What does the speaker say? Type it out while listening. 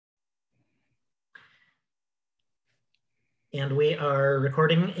And we are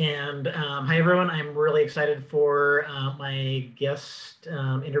recording. And hi, everyone. I'm really excited for my guest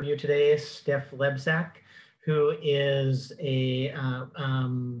interview today, Steff Lebsack, who is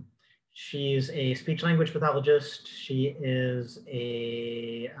she's a speech language pathologist. She is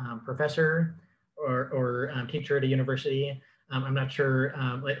a professor or teacher at a university. I'm not sure,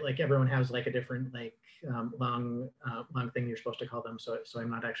 like everyone has like a different long thing you're supposed to call them. So I'm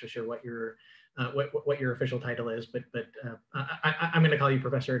not actually sure what your official title is, but I'm going to call you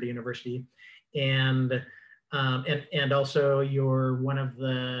professor at a university, and also you're one of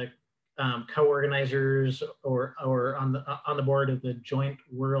the co-organizers or on the board of the Joint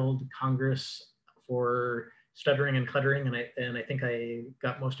World Congress for Stuttering and Cluttering, and I think I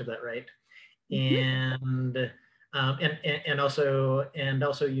got most of that right. And also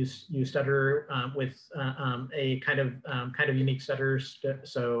you stutter with a kind of unique stutter.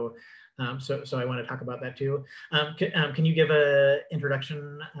 So I want to talk about that too. Can you give an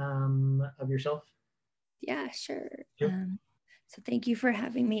introduction of yourself? Yeah, sure. Yep. So thank you for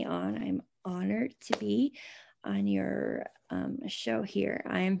having me on. I'm honored to be on your show here.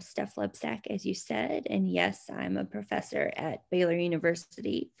 I am Steff Lebsack, as you said, and yes, I'm a professor at Baylor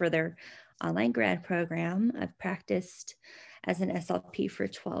University for their online grad program. I've practiced as an SLP for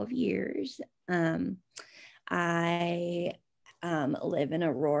 12 years. I live in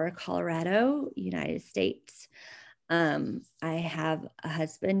Aurora, Colorado, United States. I have a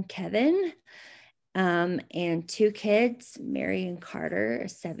husband, Kevin, and two kids, Mary and Carter, a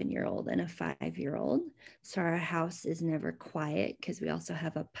 7-year-old and a 5-year-old. So our house is never quiet because we also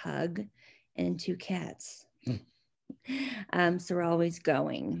have a pug and 2 cats. So we're always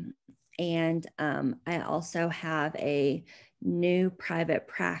going. And I also have a new private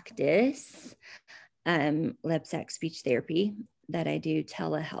practice, Lebsack Speech Therapy, that I do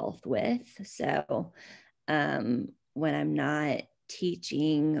telehealth with. So when I'm not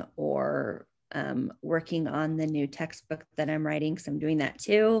teaching or working on the new textbook that I'm writing, because I'm doing that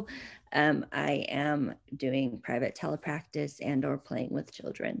too, I am doing private telepractice and or playing with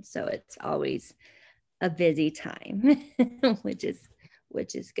children. So it's always a busy time, which is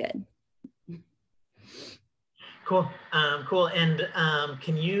good. Cool. Cool. And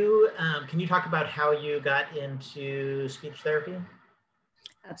can you talk about how you got into speech therapy?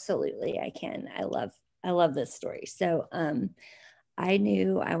 Absolutely, I can. I love this story. So I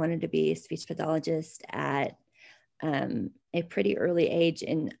knew I wanted to be a speech pathologist at a pretty early age,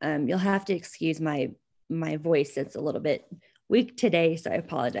 and you'll have to excuse my voice. It's a little bit weak today, so I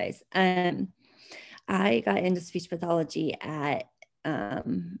apologize. I got into speech pathology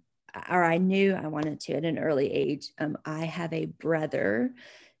or I knew I wanted to at an early age. I have a brother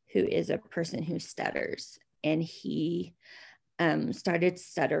who is a person who stutters, and he started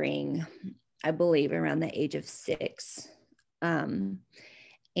stuttering, I believe, around the age of 6. And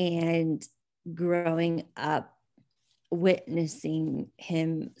growing up, witnessing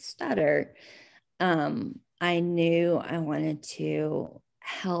him stutter, I knew I wanted to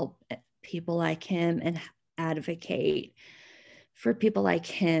help people like him and advocate for people like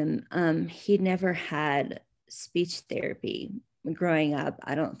him. He never had speech therapy growing up.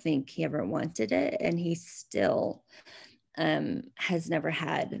 I don't think he ever wanted it, and he still has never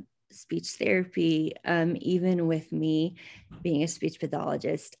had speech therapy. Even with me being a speech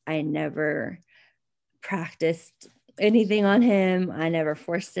pathologist, I never practiced anything on him. I never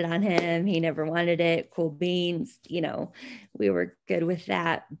forced it on him. He never wanted it. Cool beans, we were good with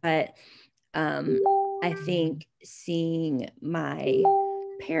that. But I think seeing my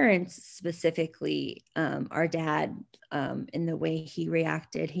parents, specifically our dad, in the way he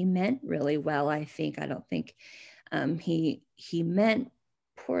reacted, he meant really well. I don't think he meant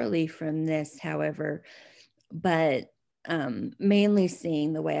poorly from this, however, but mainly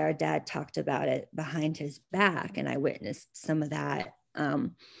seeing the way our dad talked about it behind his back, and I witnessed some of that,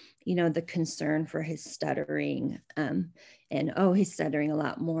 the concern for his stuttering, and he's stuttering a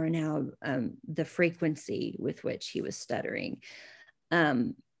lot more now, the frequency with which he was stuttering.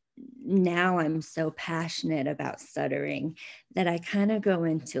 Now I'm so passionate about stuttering that I kind of go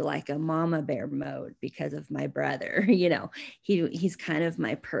into like a mama bear mode because of my brother. He's kind of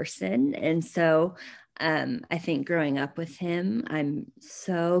my person. And so I think growing up with him, I'm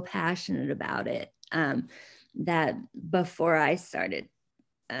so passionate about it, that before I started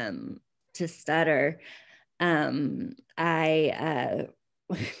to stutter, I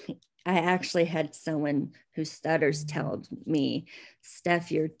actually had someone who stutters tell me,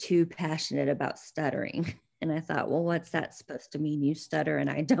 Steff, you're too passionate about stuttering. And I thought, well, what's that supposed to mean? You stutter and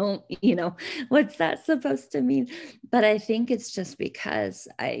I don't, what's that supposed to mean? But I think it's just because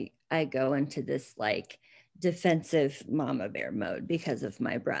I go into this like defensive mama bear mode because of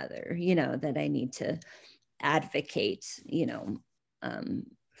my brother, you know, that I need to advocate, you know,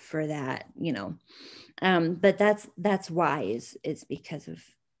 for that, you know. But that's why is because of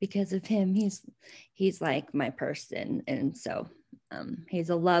him. He's like my person. And so his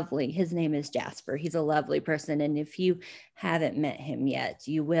name is Jasper. He's a lovely person. And if you haven't met him yet,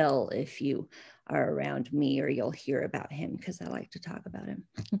 you will if you are around me, or you'll hear about him because I like to talk about him.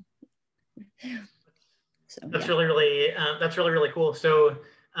 So that's yeah. really cool. So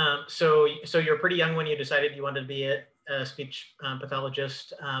you're pretty young when you decided you wanted to be a speech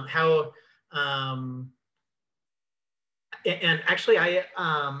pathologist. And actually,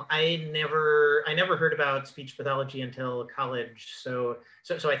 I never heard about speech pathology until college. So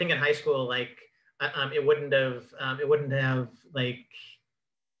I think in high school, like it wouldn't have like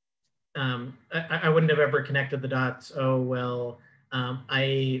I wouldn't have ever connected the dots. Oh well,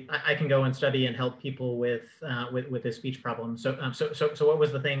 I can go and study and help people with this speech problem. So what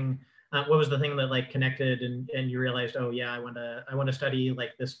was the thing? What was the thing that like connected and you realized, oh yeah, I want to study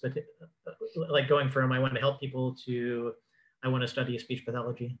like this, but like going from I want to help people to I want to study speech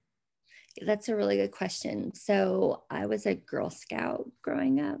pathology? That's a really good question. So I was a Girl Scout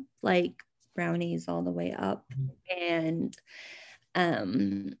growing up, like brownies all the way up. And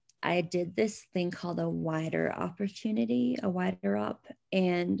I did this thing called a wider opportunity, a wider op.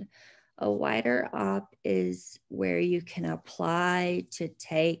 And a wider op is where you can apply to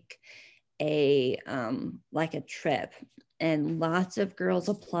take a like a trip, and lots of girls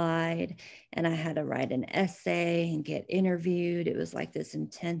applied, and I had to write an essay and get interviewed. It was like this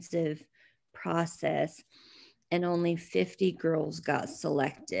intensive process, and only 50 girls got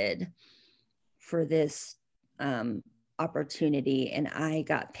selected for this opportunity, and I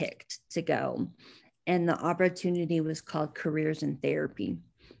got picked to go. And the opportunity was called Careers in Therapy,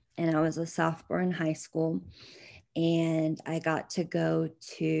 and I was a sophomore in high school, and I got to go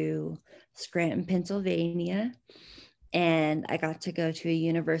to Scranton, Pennsylvania, and I got to go to a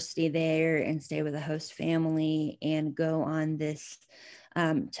university there and stay with a host family and go on this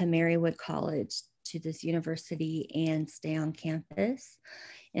to Marywood College, to this university, and stay on campus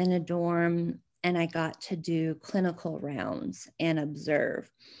in a dorm. And I got to do clinical rounds and observe.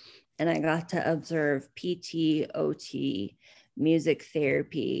 And I got to observe PT, OT, music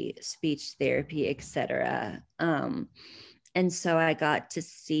therapy, speech therapy, etc. And so I got to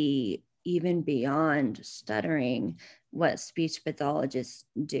see, even beyond stuttering, what speech pathologists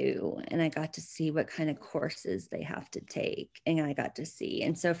do. And I got to see what kind of courses they have to take. And I got to see.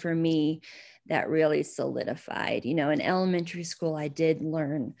 And so for me, that really solidified. You know, in elementary school, I did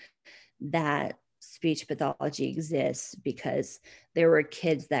learn that speech pathology exists because there were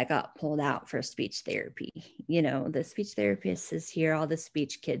kids that got pulled out for speech therapy. You know, the speech therapist is here, all the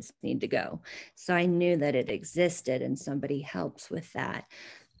speech kids need to go. So I knew that it existed and somebody helps with that.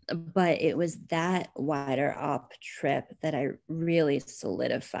 But it was that wider op trip that I really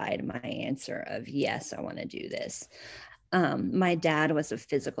solidified my answer of yes, I want to do this. My dad was a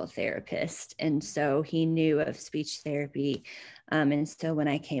physical therapist, and so he knew of speech therapy. And so when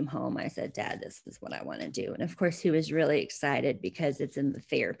I came home, I said, Dad, this is what I want to do. And of course, he was really excited because it's in the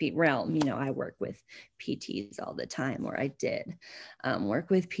therapy realm. You know, I work with PTs all the time, or I did work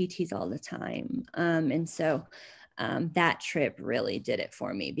with PTs all the time. And so that trip really did it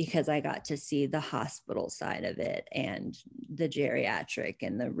for me because I got to see the hospital side of it and the geriatric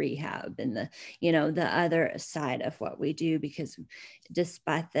and the rehab and the, you know, the other side of what we do, because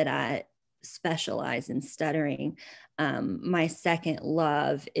despite that I specialize in stuttering, my second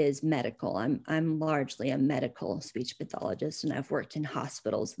love is medical. I'm largely a medical speech pathologist, and I've worked in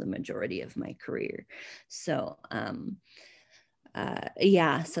hospitals the majority of my career. So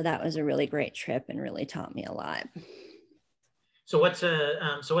yeah, so that was a really great trip and really taught me a lot. So what's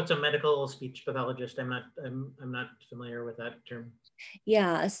a medical speech pathologist? I'm not familiar with that term.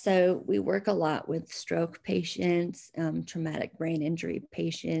 Yeah, so we work a lot with stroke patients, traumatic brain injury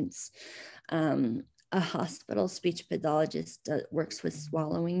patients. A hospital speech pathologist works with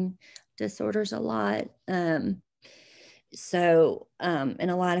swallowing disorders a lot. And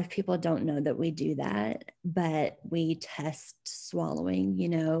a lot of people don't know that we do that, but we test swallowing, you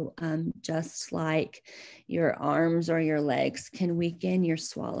know, just like your arms or your legs can weaken, your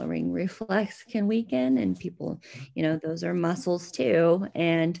swallowing reflex can weaken. And people, you know, those are muscles too,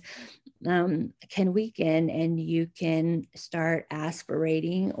 and can weaken, and you can start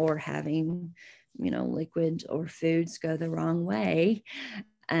aspirating or having, you know, liquid or foods go the wrong way.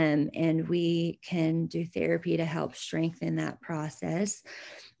 And we can do therapy to help strengthen that process.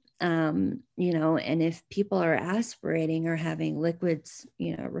 You know, and if people are aspirating or having liquids,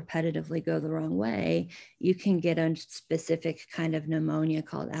 you know, repetitively go the wrong way, you can get a specific kind of pneumonia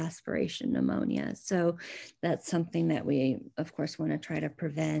called aspiration pneumonia. So that's something that we, of course, want to try to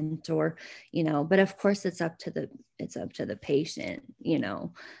prevent, or, you know, but of course it's up to the patient, you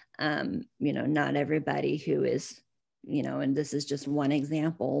know, not everybody who is, you know, and this is just one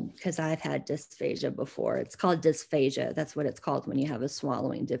example because I've had dysphagia before. It's called dysphagia. That's what it's called when you have a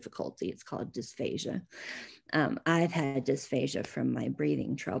swallowing difficulty. It's called dysphagia. I've had dysphagia from my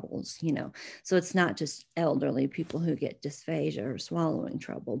breathing troubles, you know, so it's not just elderly people who get dysphagia or swallowing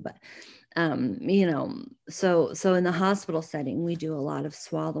trouble, but you know, so in the hospital setting, we do a lot of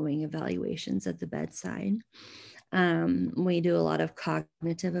swallowing evaluations at the bedside. We do a lot of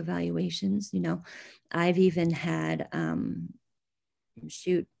cognitive evaluations. You know, I've even had,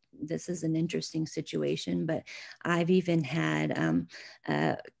 shoot, this is an interesting situation, but I've even had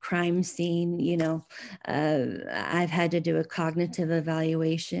a crime scene, you know, I've had to do a cognitive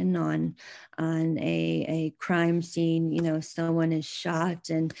evaluation on a crime scene, you know, someone is shot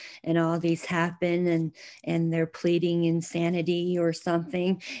and all these happen and they're pleading insanity or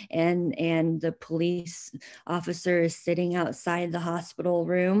something. And the police officer is sitting outside the hospital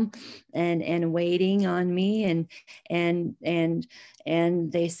room and waiting on me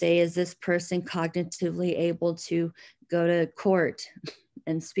and they say, is this person cognitively able to go to court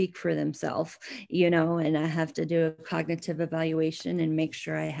and speak for themselves, you know, and I have to do a cognitive evaluation and make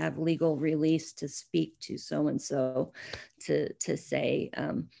sure I have legal release to speak to so-and-so to say,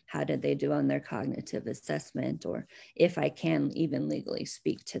 how did they do on their cognitive assessment, or if I can even legally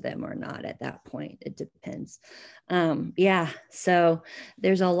speak to them or not at that point. It depends. Yeah, so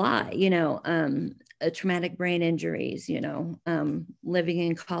there's a lot, you know, traumatic brain injuries, you know, living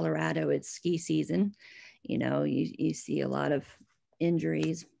in Colorado, it's ski season, you know, you see a lot of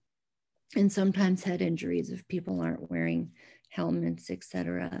injuries and sometimes head injuries if people aren't wearing helmets,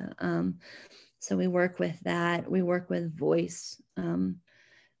 etc. So we work with that. We work with voice,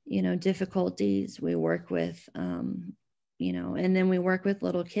 you know, difficulties. We work with, you know, and then we work with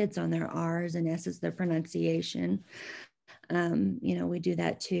little kids on their R's and S's, their pronunciation. You know, we do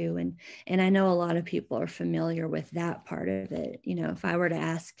that too. And I know a lot of people are familiar with that part of it. You know, if I were to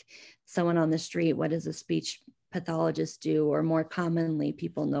ask someone on the street, what does a speech pathologist do? Or more commonly,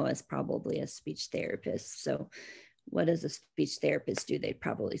 people know as probably a speech therapist. So what does a speech therapist do? They'd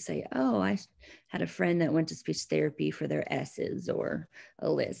probably say, oh, I had a friend that went to speech therapy for their S's or a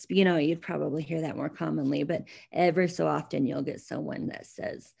lisp. You know, you'd probably hear that more commonly, but every so often you'll get someone that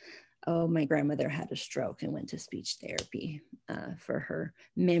says, oh, my grandmother had a stroke and went to speech therapy for her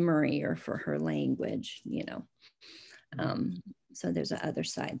memory or for her language, you know. So there's a other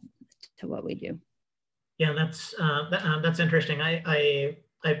side to what we do. Yeah, that's interesting. I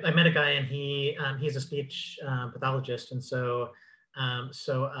met a guy and he's a speech pathologist, and so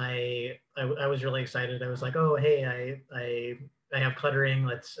I was really excited. I was like, oh hey, I have cluttering.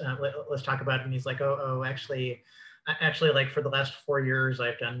 Let's talk about it. And he's like, oh actually like for the last 4 years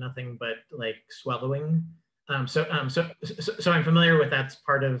I've done nothing but like swallowing. So I'm familiar with that's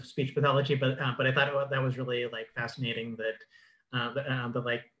part of speech pathology, but I thought that was really like fascinating that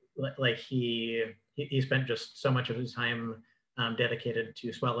like he spent just so much of his time dedicated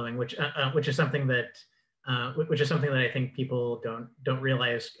to swallowing, which is something that I think people don't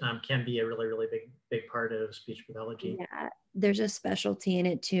realize can be a really big part of speech pathology. Yeah, there's a specialty in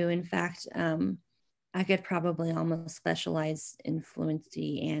it too. In fact, I could probably almost specialize in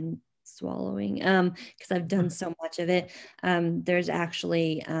fluency and swallowing because I've done so much of it. There's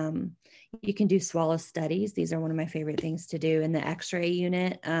actually you can do swallow studies. These are one of my favorite things to do in the X-ray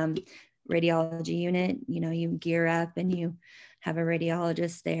unit, radiology unit. You know, you gear up and you have a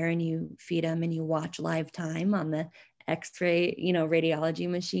radiologist there and you feed them and you watch live time on the X-ray, you know, radiology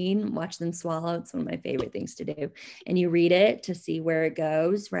machine, watch them swallow. It's one of my favorite things to do. And you read it to see where it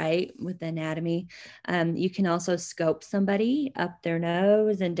goes, right, with the anatomy. You can also scope somebody up their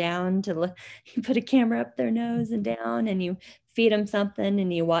nose and down to look. You put a camera up their nose and down and you feed them something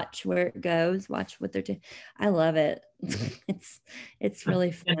and you watch where it goes, watch what they're doing. I love it. It's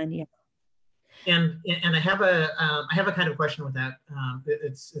really fun. Yeah. And I have a kind of question with that.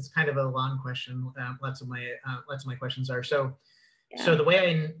 It's kind of a long question. Lots of my questions are so. Yeah. So the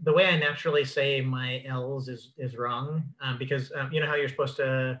way I naturally say my L's is wrong because you know how you're supposed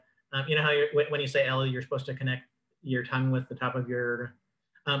to you know how when you say L you're supposed to connect your tongue with the top of your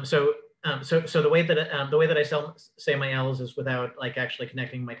so the way that I say my L's is without like actually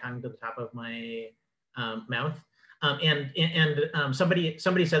connecting my tongue to the top of my mouth. Somebody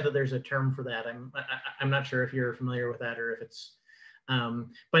said that there's a term for that. I'm not sure if you're familiar with that or if it's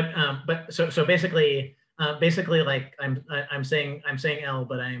So basically like I'm saying L,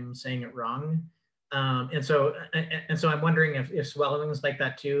 but I'm saying it wrong. And so I'm wondering if swallowing is like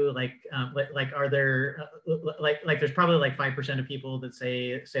that too. Like are there like there's probably like 5% of people that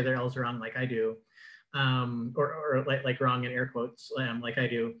say their L's wrong, like I do, or like wrong in air quotes, like I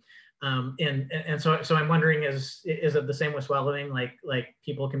do. And so I'm wondering, is it the same with swallowing? Like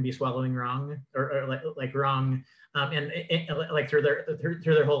people can be swallowing wrong, or like wrong, and like through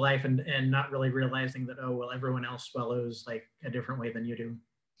their whole life, and not really realizing that, oh well, everyone else swallows like a different way than you do.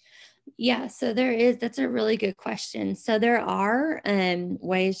 Yeah, so that's a really good question. So there are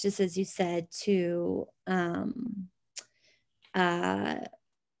ways, just as you said, to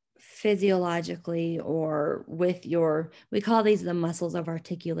physiologically, or with we call these the muscles of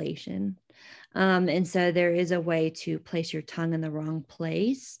articulation. And so there is a way to place your tongue in the wrong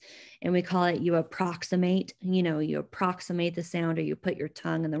place. And we call it, you approximate the sound, or you put your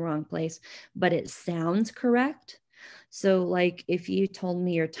tongue in the wrong place, but it sounds correct. So like if you told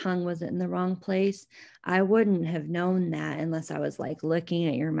me your tongue wasn't in the wrong place, I wouldn't have known that unless I was like looking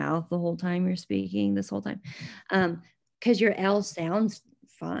at your mouth the whole time you're speaking this whole time. Because your L sounds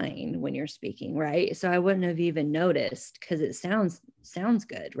fine when you're speaking, right? So I wouldn't have even noticed, because it sounds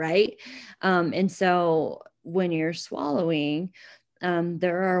good, right? And so when you're swallowing,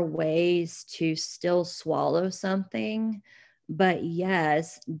 there are ways to still swallow something, but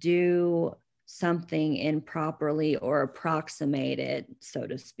yes, do something improperly or approximate it, so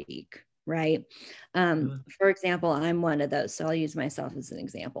to speak, right? For example, I'm one of those, so I'll use myself as an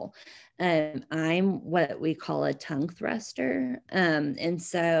example. I'm what we call a tongue thruster. And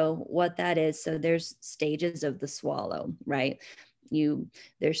so what that is, so there's stages of the swallow, right?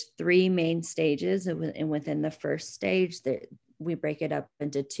 There's 3 main stages, and within the first stage, we break it up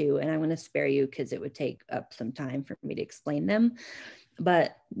into 2, and I'm going to spare you because it would take up some time for me to explain them.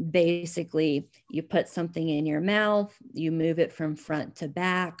 But basically, you put something in your mouth, you move it from front to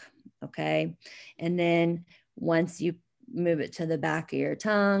back, okay? And then once you move it to the back of your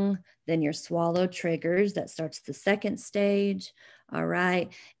tongue, then your swallow triggers. That starts the second stage, all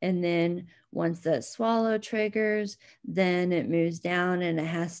right? And then once that swallow triggers, then it moves down, and it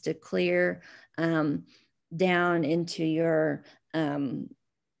has to clear down into your,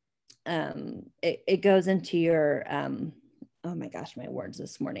 it goes into your, oh my gosh, my words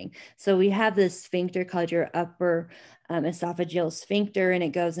this morning. So we have this sphincter called your upper esophageal sphincter, and it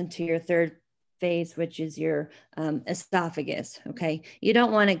goes into your third phase, which is your esophagus. Okay. You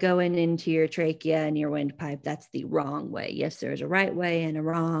don't want to go into your trachea and your windpipe. That's the wrong way. Yes, there's a right way and a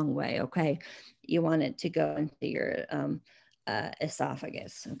wrong way. Okay. You want it to go into your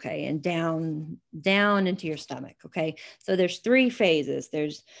esophagus. Okay. And down into your stomach. Okay. So there's 3 phases.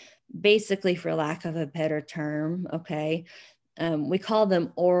 There's basically, for lack of a better term, okay, we call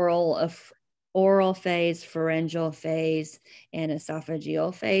them oral phase, pharyngeal phase, and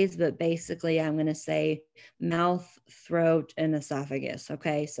esophageal phase. But basically, I'm going to say mouth, throat, and esophagus.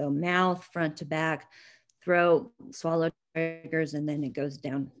 Okay, so mouth, front to back, throat, swallow triggers, and then it goes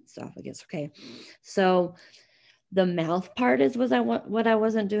down esophagus. Okay, so the mouth part is what I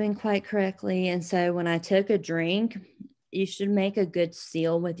wasn't doing quite correctly. And so when I took a drink, you should make a good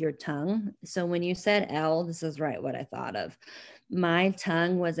seal with your tongue. So when you said L, this is right what I thought of. My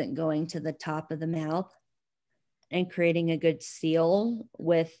tongue wasn't going to the top of the mouth and creating a good seal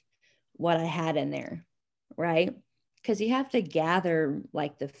with what I had in there, right? Because you have to gather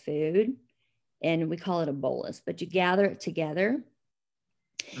like the food, and we call it a bolus, but you gather it together.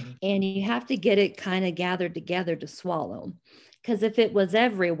 And you have to get it kind of gathered together to swallow. Because if it was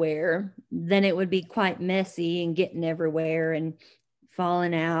everywhere, then it would be quite messy and getting everywhere and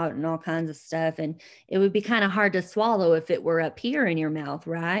falling out and all kinds of stuff. And it would be kind of hard to swallow if it were up here in your mouth,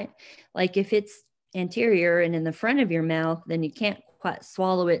 right? Like if it's anterior and in the front of your mouth, then you can't quite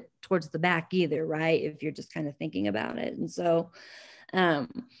swallow it towards the back either, right? If you're just kind of thinking about it. And so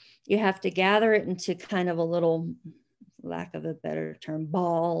you have to gather it into kind of a little, lack of a better term,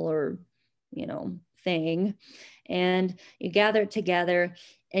 ball or, thing. And you gather it together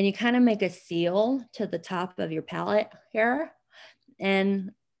and you kind of make a seal to the top of your palate here.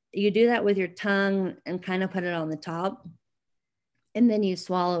 And you do that with your tongue and kind of put it on the top. And then you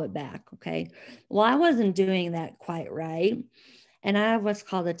swallow it back. Okay. Well, I wasn't doing that quite right. And I have what's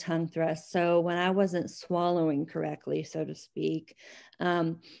called a tongue thrust. So when I wasn't swallowing correctly, so to speak,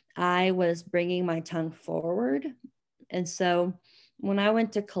 I was bringing my tongue forward. And so when I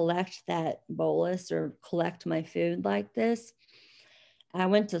went to collect that bolus or collect my food like this, I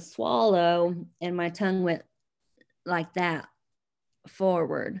went to swallow and my tongue went like that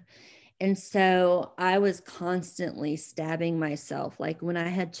forward. And so I was constantly stabbing myself. Like when I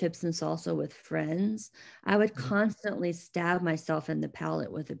had chips and salsa with friends, I would constantly stab myself in the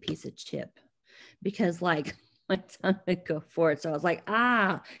palate with a piece of chip because like my tongue would go forward. So I was like,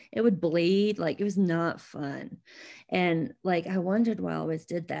 it would bleed. Like it was not fun. And like I wondered why I always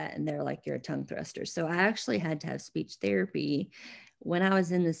did that. And they're like, you're a tongue thruster. So I actually had to have speech therapy when I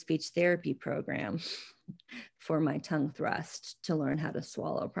was in the speech therapy program for my tongue thrust to learn how to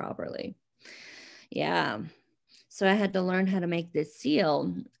swallow properly. Yeah. So I had to learn how to make this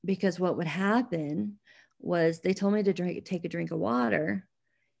seal because what would happen was they told me to take a drink of water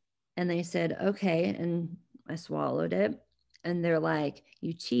and they said, okay. And I swallowed it. And they're like,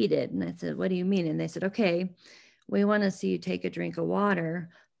 you cheated. And I said, what do you mean? And they said, okay, we want to see you take a drink of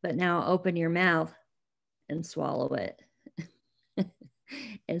water, but now open your mouth and swallow it.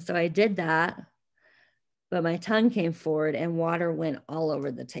 And so I did that, but my tongue came forward and water went all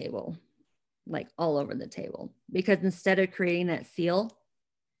over the table, like all over the table. Because instead of creating that seal,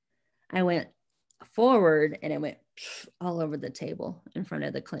 I went forward and it went all over the table in front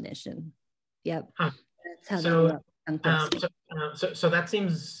of the clinician. Yep. Huh. That's how So, they tongue thrusting. so that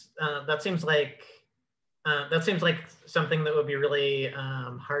seems like something that would be really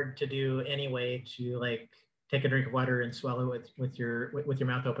hard to do anyway. To like take a drink of water and swallow it with your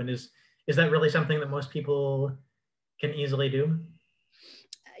mouth open. Is that really something that most people can easily do?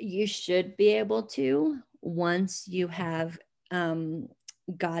 You should be able to once you have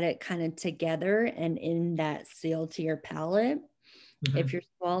got it kind of together and in that seal to your palate. Mm-hmm. If you're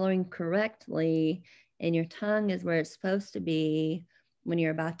swallowing correctly and your tongue is where it's supposed to be when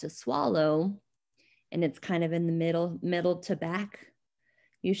you're about to swallow and it's kind of in the middle to back,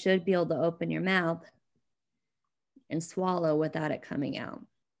 you should be able to open your mouth and swallow without it coming out.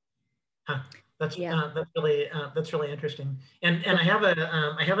 Huh. That's Yeah. that's really interesting. And I have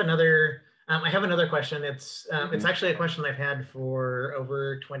another question. It's actually a question I've had for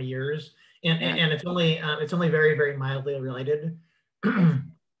over 20 years, and it's only very, very mildly related. But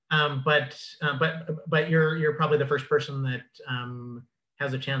you're probably the first person that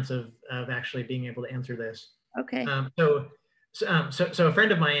has a chance of actually being able to answer this. Okay. So a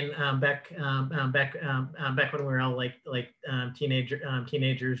friend of mine back when we were all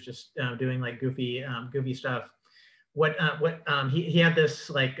teenagers, just doing like goofy stuff. He had this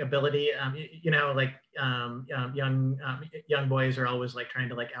like ability, young boys are always like trying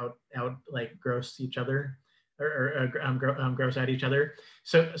to like out like gross each other or gross at each other.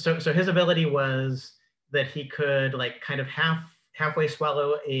 So his ability was that he could like kind of halfway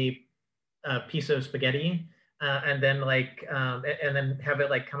swallow a piece of spaghetti, and then and then have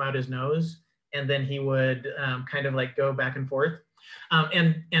it like come out his nose, and then he would kind of like go back and forth.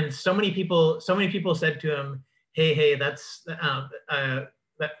 And so many people said to him, hey, that's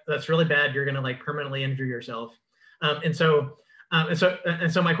really bad. You're gonna like permanently injure yourself. And so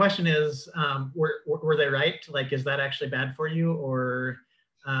my question is, were they right? Like, is that actually bad for you, or?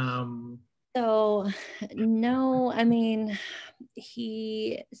 So no, I mean, what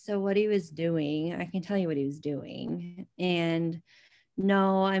he was doing, I can tell you what he was doing. And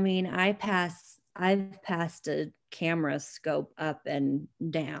no, I mean, I've passed a camera scope up and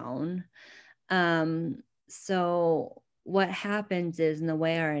down. So what happens is, and the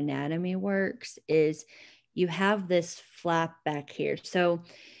way our anatomy works is you have this flap back here. So,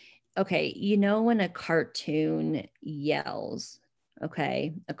 okay, you know, when a cartoon yells,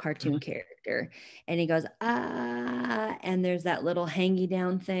 okay, a cartoon character, and he goes, and there's that little hangy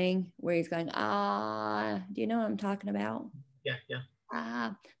down thing where he's going, do you know what I'm talking about? Yeah.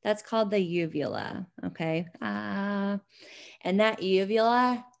 That's called the uvula, okay? And that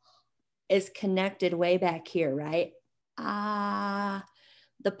uvula is connected way back here, right?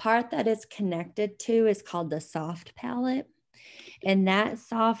 The part that it's connected to is called the soft palate. And that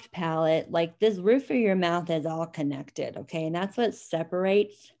soft palate, like this roof of your mouth is all connected, okay? And that's what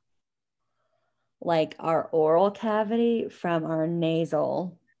separates like our oral cavity from our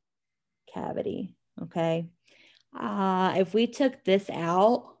nasal cavity, okay? If we took this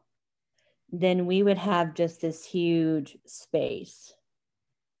out, then we would have just this huge space,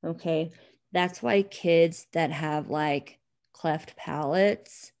 okay? That's why kids that have like cleft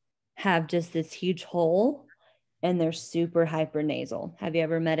palates have just this huge hole and they're super hypernasal. Have you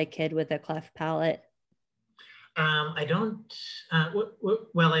ever met a kid with a cleft palate? I don't.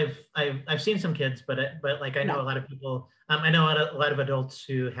 Well, I've seen some kids, but like I know a lot of people. I know a lot of adults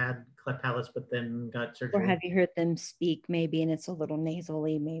who had cleft palates, but then got surgery. Or have you heard them speak maybe, and it's a little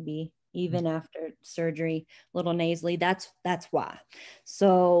nasally, maybe? even after surgery, a little nasally. That's why.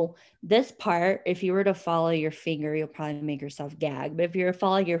 So this part, if you were to follow your finger, you'll probably make yourself gag. But if you were to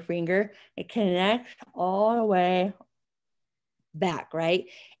follow your finger, it connects all the way back, right?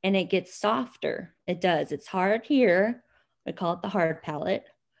 And it gets softer. It does. It's hard here. I call it the hard palate.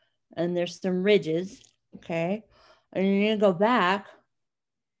 And there's some ridges, okay? And then you go back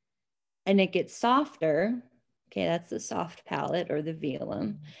and it gets softer. Okay, that's the soft palate or the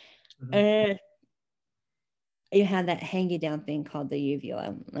velum. Mm-hmm. And you have that hanging down thing called the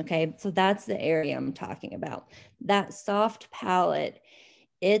uvula. Okay, so that's the area I'm talking about. That soft palate,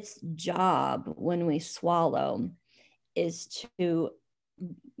 its job when we swallow is to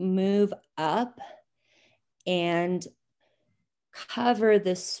move up and cover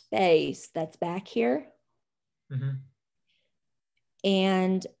the space that's back here Mm-hmm.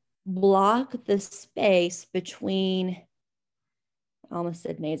 and block the space between, I almost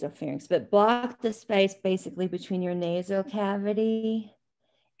said nasopharynx, but block the space basically between your nasal cavity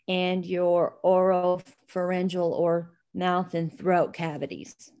and your oropharyngeal or mouth and throat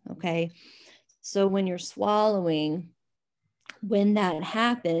cavities. Okay. So when you're swallowing, when that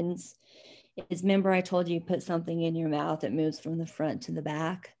happens, is remember I told you put something in your mouth that moves from the front to the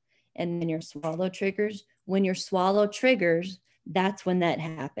back, and then your swallow triggers. When your swallow triggers, that's when that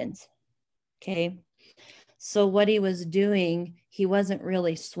happens. Okay. So what he was doing, he wasn't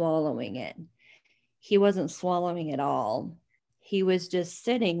really swallowing it. He wasn't swallowing at all. He was just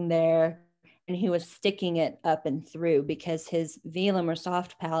sitting there and he was sticking it up and through because his velum or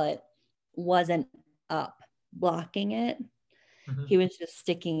soft palate wasn't up blocking it. Mm-hmm. He was just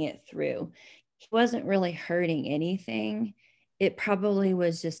sticking it through. He wasn't really hurting anything. It probably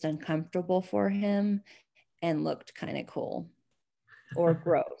was just uncomfortable for him and looked kind of cool or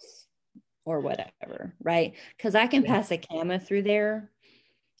gross or whatever, right? Because I can pass a camera through there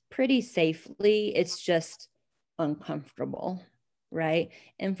pretty safely. It's just uncomfortable, right?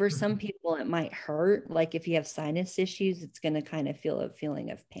 And for some people, it might hurt. Like if you have sinus issues, it's going to kind of feel a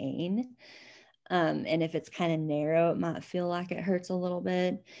feeling of pain. And if it's kind of narrow, it might feel like it hurts a little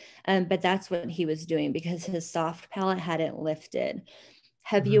bit. But that's what he was doing because his soft palate hadn't lifted.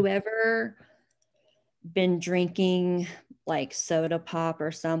 Have Mm-hmm. you ever been drinking like soda pop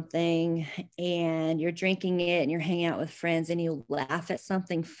or something and you're drinking it and you're hanging out with friends and you laugh at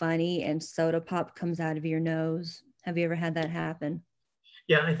something funny and soda pop comes out of your nose? Have you ever had that happen?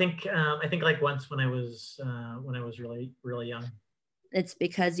 Yeah, I think like once when I was really really young. It's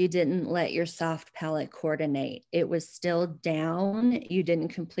because you didn't let your soft palate coordinate. It was still down. You didn't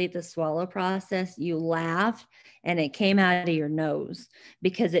complete the swallow process. You laughed and it came out of your nose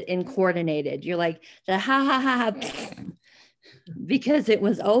because it incoordinated. You're like, the ha ha ha, ha because it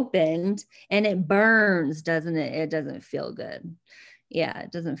was opened and it burns, doesn't it? It doesn't feel good. Yeah,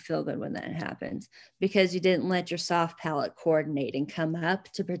 it doesn't feel good when that happens because you didn't let your soft palate coordinate and come up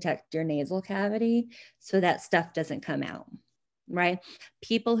to protect your nasal cavity so that stuff doesn't come out. Right?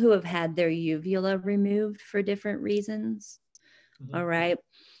 People who have had their uvula removed for different reasons. Mm-hmm. All right.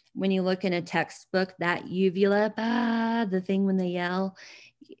 When you look in a textbook, that uvula, the thing when they yell,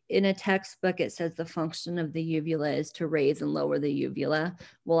 in a textbook, it says the function of the uvula is to raise and lower the uvula.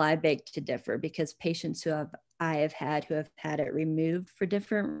 Well, I beg to differ because patients I have had it removed for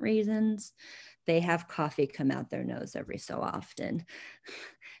different reasons, they have coffee come out their nose every so often.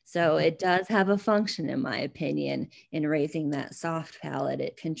 So it does have a function, in my opinion, in raising that soft palate.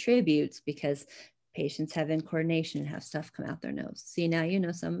 It contributes because patients have incoordination and have stuff come out their nose. See, now you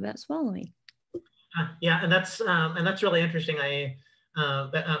know some about swallowing. Yeah, and that's really interesting.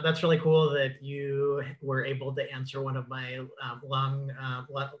 That's really cool that you were able to answer one of my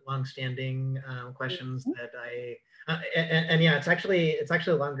long-standing questions that and yeah, it's actually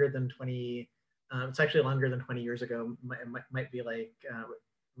longer than 20. It's actually longer than 20 years ago.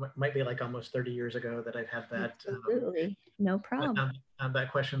 Might be like almost 30 years ago that I've had that. Absolutely, no problem.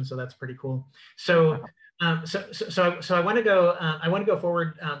 That question, so that's pretty cool. No problem. So I want to go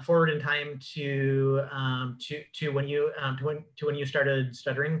forward in time to when you started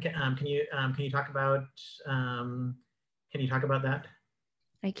stuttering. Can you talk about that?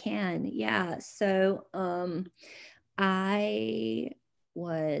 I can, yeah. So I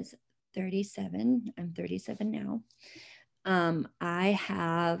was 37. I'm 37 now. I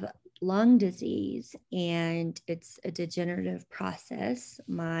have lung disease and it's a degenerative process.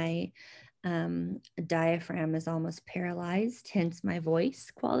 My diaphragm is almost paralyzed, hence my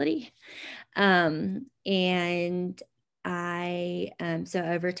voice quality. And so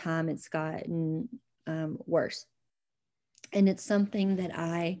over time it's gotten worse. And it's something that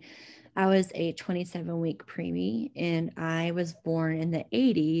I I was a 27-week preemie, and I was born in the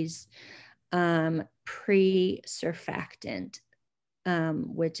 80s, pre-surfactant,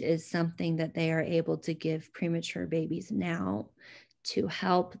 which is something that they are able to give premature babies now to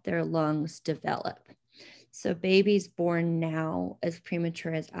help their lungs develop. So babies born now as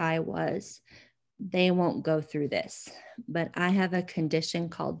premature as I was, they won't go through this. But I have a condition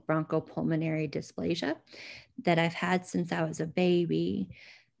called bronchopulmonary dysplasia that I've had since I was a baby,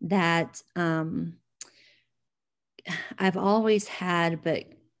 that I've always had, but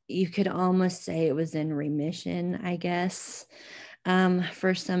you could almost say it was in remission, I guess,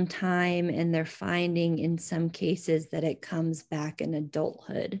 for some time. And they're finding in some cases that it comes back in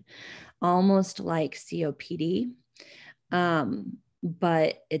adulthood, almost like COPD,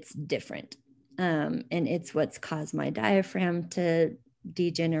 but it's different. And it's what's caused my diaphragm to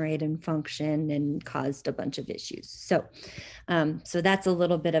degenerate and function and caused a bunch of issues. So that's a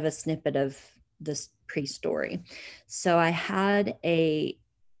little bit of a snippet of this pre-story. So I had an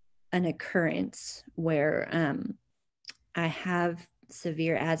occurrence where I have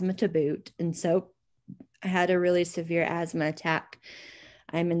severe asthma to boot. And so I had a really severe asthma attack.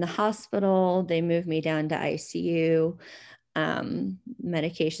 I'm in the hospital. They moved me down to ICU.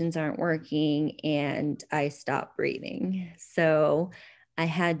 Medications aren't working, and I stopped breathing. So I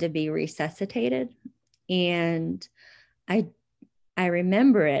had to be resuscitated. And I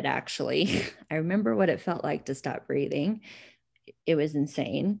remember it, actually. I remember what it felt like to stop breathing. It was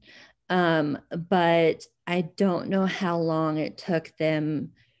insane. But I don't know how long it took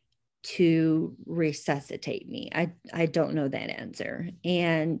them to resuscitate me. I don't know that answer.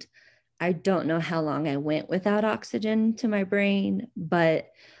 And I don't know how long I went without oxygen to my brain, but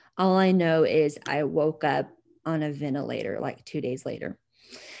all I know is I woke up on a ventilator like 2 days later.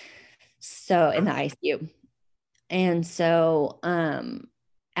 So in the ICU. And so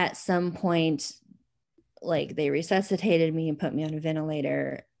at some point, like, they resuscitated me and put me on a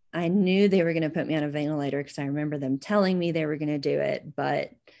ventilator. I knew they were going to put me on a ventilator because I remember them telling me they were going to do it. But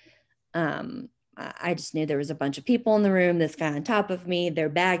I just knew there was a bunch of people in the room, this guy on top of me, they're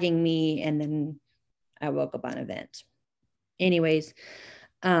bagging me. And then I woke up on a vent. Anyways,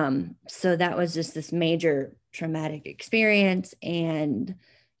 so that was just this major traumatic experience. And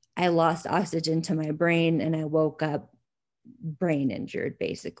I lost oxygen to my brain, and I woke up brain injured,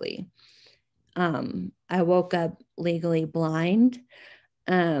 basically. I woke up legally blind.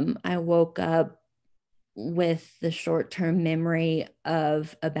 I woke up with the short-term memory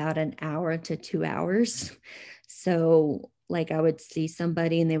of about an hour to 2 hours. So like, I would see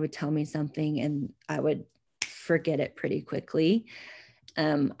somebody and they would tell me something and I would forget it pretty quickly.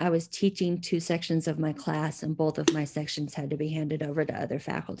 I was teaching 2 sections of my class, and both of my sections had to be handed over to other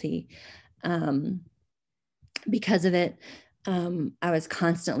faculty. Because of it, I was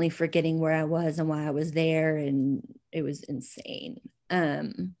constantly forgetting where I was and why I was there, and it was insane.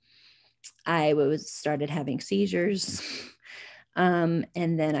 I started having seizures, and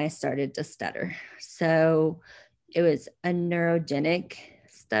then I started to stutter. So it was a neurogenic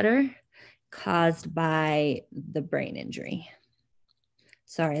stutter caused by the brain injury.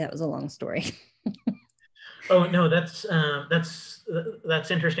 Sorry, that was a long story. Oh no, that's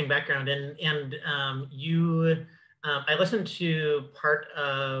interesting background, and you, I listened to part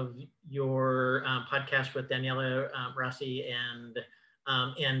of your podcast with Daniela Rossi, and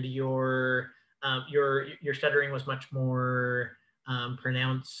your stuttering was much more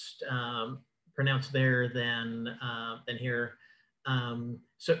pronounced there than here.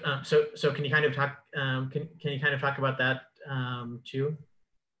 So can you kind of talk can you kind of talk about that too?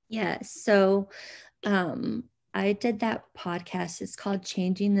 Yeah. So I did that podcast. It's called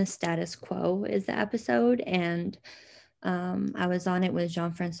Changing the Status Quo is the episode. And I was on it with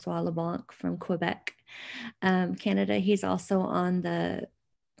Jean-Francois Leblanc from Quebec, Canada. He's also on the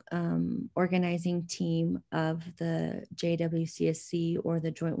organizing team of the JWCSC, or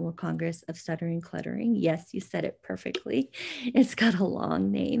the Joint World Congress of Stuttering and Cluttering. Yes, you said it perfectly. It's got a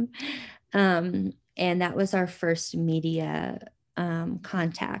long name. And that was our first media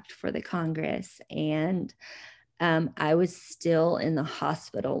contact for the Congress. And I was still in the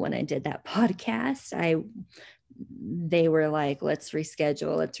hospital when I did that podcast. They were like, let's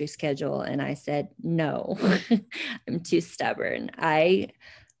reschedule. And I said, no, I'm too stubborn.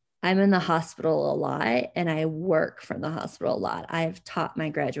 I'm in the hospital a lot, and I work from the hospital a lot. I've taught my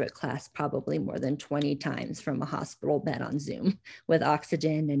graduate class probably more than 20 times from a hospital bed on Zoom with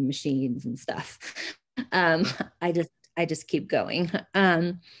oxygen and machines and stuff. I just keep going.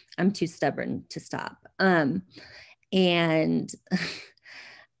 I'm too stubborn to stop. And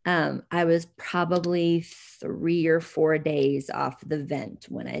I was probably 3 or 4 days off the vent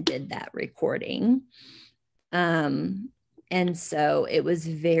when I did that recording. And so it was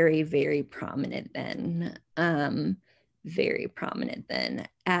very, very prominent then. Very prominent then.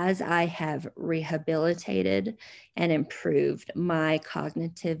 As I have rehabilitated and improved, my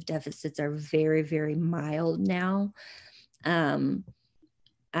cognitive deficits are very, very mild now.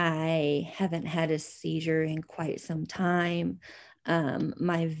 I haven't had a seizure in quite some time.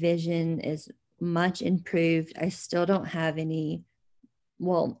 My vision is much improved. I still don't have any,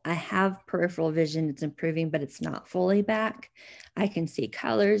 well, I have peripheral vision, it's improving, but it's not fully back. I can see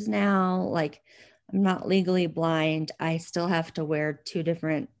colors now. Like, I'm not legally blind. I still have to wear 2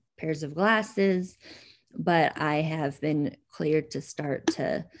 different pairs of glasses, but I have been cleared to start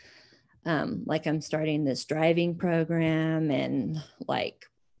to, like, I'm starting this driving program, and like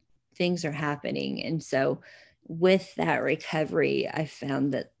things are happening. And so with that recovery, I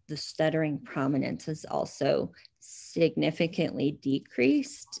found that the stuttering prominence has also significantly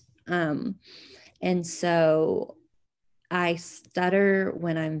decreased. And so I stutter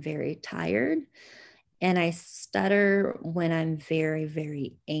when I'm very tired, and I stutter when I'm very,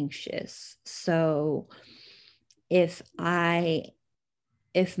 very anxious. So if my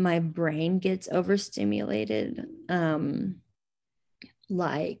brain gets overstimulated,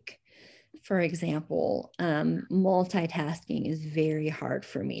 like, for example, multitasking is very hard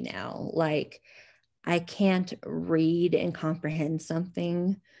for me now. Like, I can't read and comprehend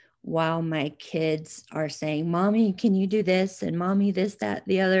something while my kids are saying, "Mommy, can you do this?" And "Mommy, this, that,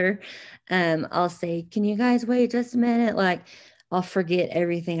 the other." I'll say, "Can you guys wait just a minute?" Like, I'll forget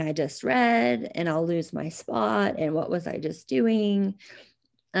everything I just read, and I'll lose my spot. And what was I just doing?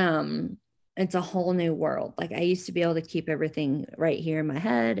 It's a whole new world. Like, I used to be able to keep everything right here in my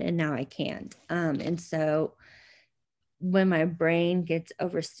head, and now I can't. And so when my brain gets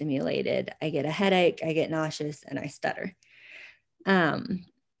overstimulated, I get a headache, I get nauseous, and I stutter.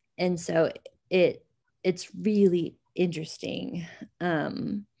 And so it's really interesting.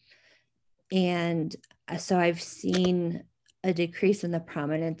 And so I've seen a decrease in the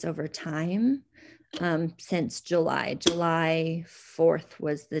prominence over time, since July. July 4th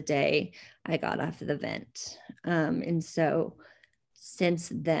was the day I got off the vent. And so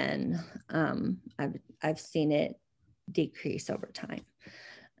since then, I've seen it decrease over time.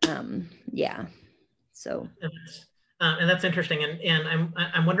 Yeah. So. And that's interesting. And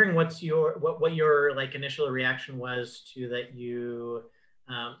I'm wondering what your like initial reaction was to that you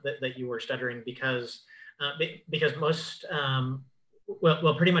that you were stuttering, because most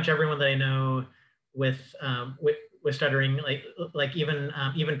pretty much everyone that I know with stuttering, like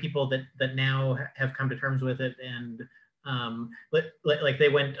even people that now have come to terms with it, and like they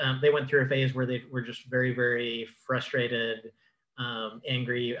went through a phase where they were just very, very frustrated,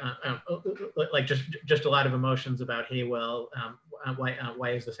 angry, like just a lot of emotions about, hey, well,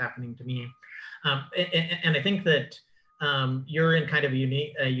 why is this happening to me? And I think that you're in kind of a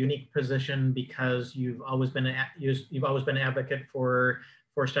unique position, because you've always been an advocate for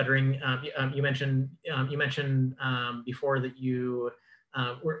stuttering. You mentioned before that you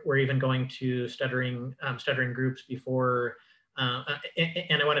were even going to stuttering groups before,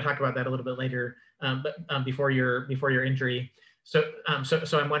 and I want to talk about that a little bit later. But before your injury. So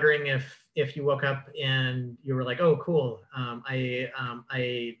I'm wondering if you woke up and you were like, oh, cool, I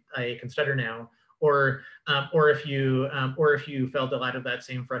can stutter now, or if you felt a lot of that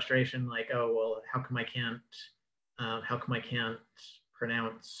same frustration, like, oh, well, how come I can't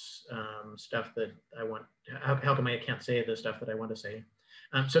pronounce stuff that I want? How come I can't say the stuff that I want to say?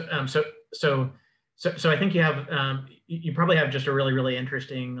 So I think you have you probably have just a really, really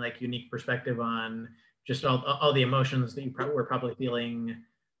interesting, like, unique perspective on just all the emotions that you were probably feeling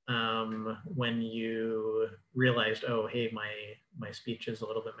when you realized, oh, hey, my speech is a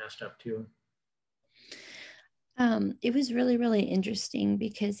little bit messed up too. It was really, really interesting,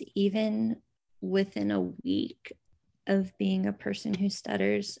 because even within a week of being a person who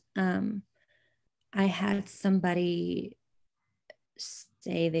stutters, I had somebody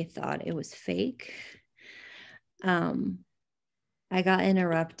say they thought it was fake. I got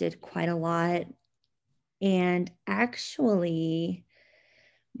interrupted quite a lot. And actually,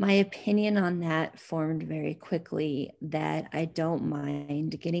 my opinion on that formed very quickly, that I don't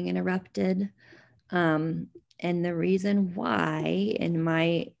mind getting interrupted. And the reason why, in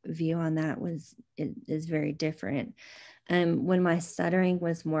my view on that, is very different. When my stuttering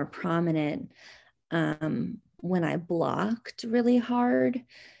was more prominent, when I blocked really hard,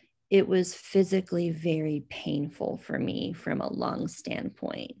 it was physically very painful for me from a lung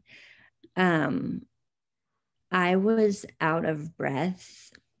standpoint. I was out of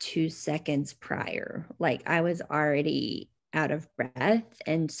breath 2 seconds prior. Like I was already out of breath.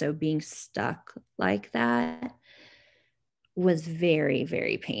 And so being stuck like that was very,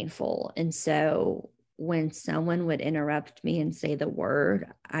 very painful. And so when someone would interrupt me and say the word,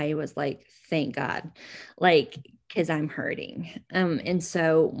 I was like, thank God, like, because I'm hurting. And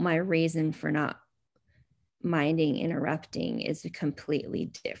so my reason for not minding interrupting is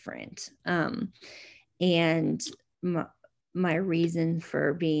completely different. And my reason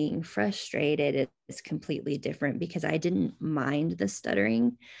for being frustrated is completely different because I didn't mind the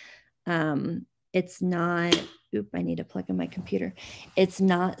stuttering. It's not, I need to plug in my computer. It's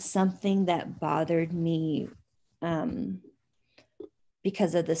not something that bothered me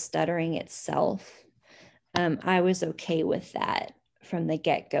because of the stuttering itself. I was okay with that from the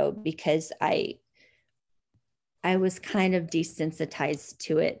get-go because I was kind of desensitized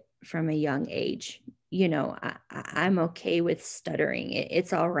to it from a young age. You know, I'm okay with stuttering.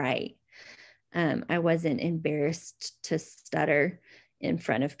 It's all right. I wasn't embarrassed to stutter in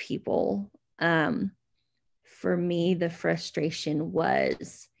front of people. For me, the frustration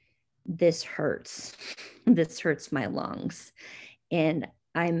was this hurts. This hurts my lungs. And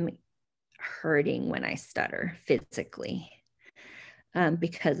I'm hurting when I stutter physically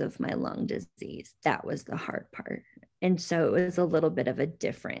because of my lung disease. That was the hard part. And so it was a little bit of a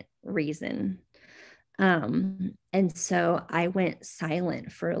different reason. And so I went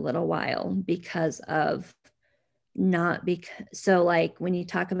silent for a little while because of not because, so like when you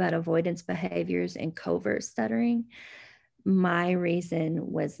talk about avoidance behaviors and covert stuttering, my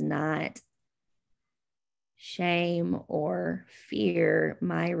reason was not shame or fear.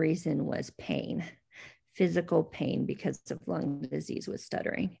 My reason was pain, physical pain because of lung disease with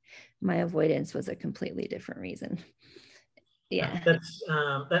stuttering. My avoidance was a completely different reason. Yeah.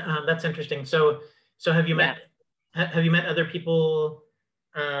 That's interesting. So have you met other people?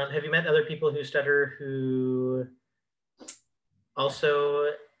 Have you met other people who stutter who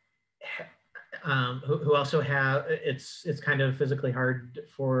also who also have it's kind of physically hard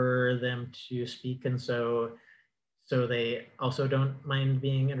for them to speak, and so they also don't mind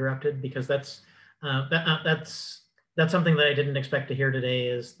being interrupted? Because that's something that I didn't expect to hear today,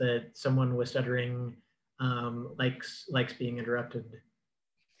 is that someone with stuttering likes being interrupted.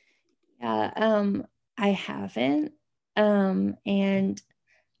 Yeah, I haven't. And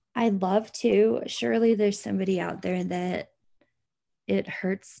I'd love to. Surely there's somebody out there that it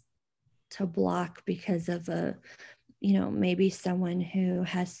hurts to block because of maybe someone who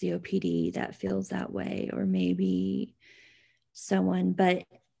has COPD that feels that way, or maybe someone, but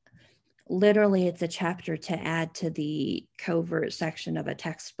literally it's a chapter to add to the covert section of a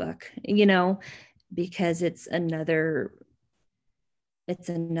textbook, because it's another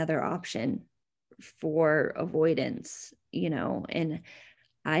option for avoidance, and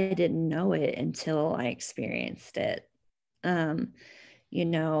I didn't know it until I experienced it. And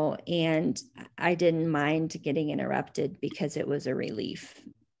I didn't mind getting interrupted because it was a relief,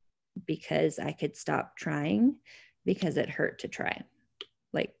 because I could stop trying because it hurt to try,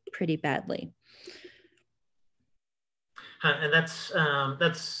 like pretty badly. And that's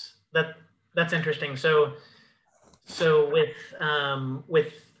interesting. So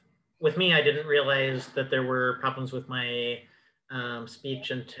with me, I didn't realize that there were problems with my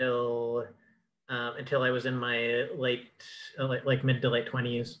speech until I was in my like mid to late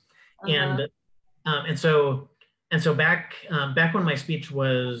 20s. And so back when my speech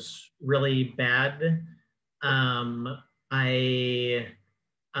was really bad, I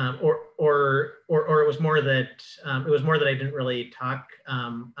or it was more that I didn't really talk.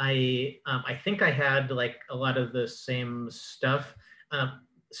 I think I had like a lot of the same stuff.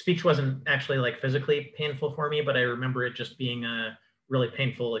 Speech wasn't actually like physically painful for me, but I remember it just being a really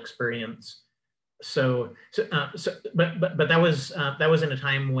painful experience. But that was in a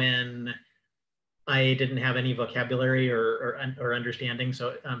time when I didn't have any vocabulary or understanding.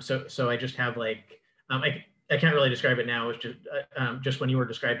 So I just have like I can't really describe it now. It's just when you were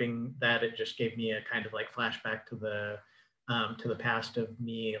describing that, it just gave me a kind of like flashback to the past of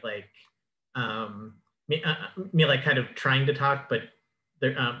me like me like kind of trying to talk, but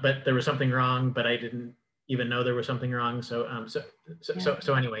there was something wrong, but I didn't even know there was something wrong. So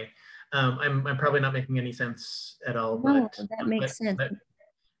anyway, I'm probably not making any sense at all. No, that makes sense.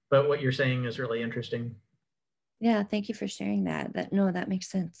 But what you're saying is really interesting. Yeah, thank you for sharing that. That makes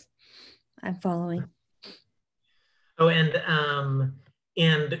sense. I'm following. Oh, and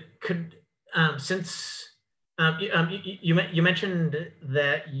could since you mentioned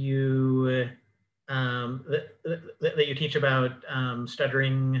that you that you teach about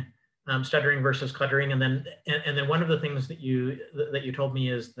stuttering stuttering versus cluttering, and then one of the things that you told me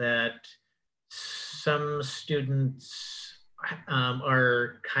is that some students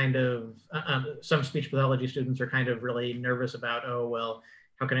are kind of some speech pathology students are kind of really nervous about, oh well,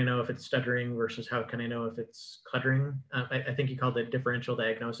 how can I know if it's stuttering versus how can I know if it's cluttering? I think you called it differential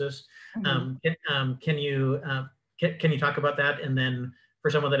diagnosis. Can you talk about that? And then for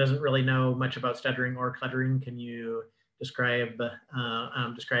someone that doesn't really know much about stuttering or cluttering, can you describe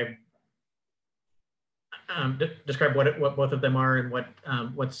describe what both of them are and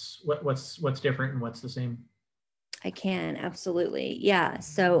what's different and what's the same? I can, absolutely. Yeah.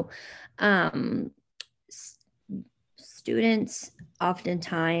 So um, students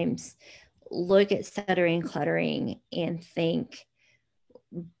oftentimes look at stuttering and cluttering and think,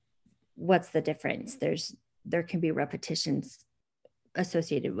 what's the difference? There can be repetitions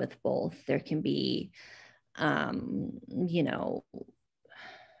associated with both. There can be, you know,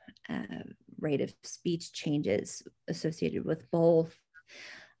 rate of speech changes associated with both.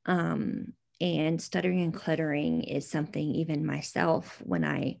 And stuttering and cluttering is something even myself, when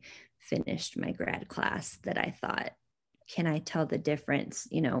I finished my grad class, that I thought, can I tell the difference?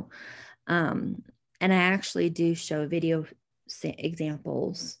 You know, and I actually do show video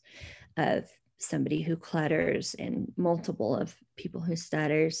examples of somebody who clutters and multiple of people who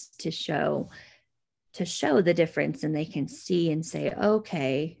stutters to show the difference, and they can see and say,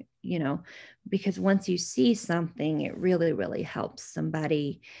 okay, you know, because once you see something, it really, really helps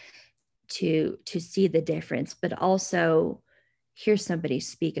somebody to see the difference, but also hear somebody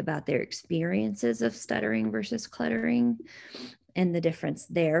speak about their experiences of stuttering versus cluttering and the difference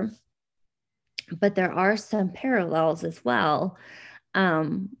there. But there are some parallels as well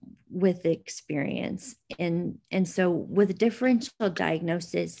with the experience. And so with differential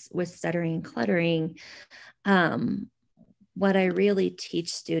diagnosis with stuttering and cluttering, what I really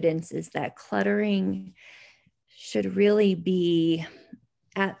teach students is that cluttering should really be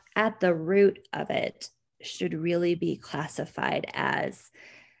at the root of it, should really be classified as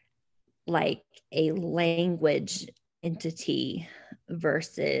like a language entity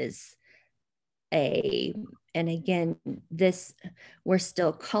versus and again, this, we're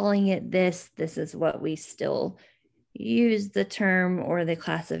still calling it this is what we still use the term or the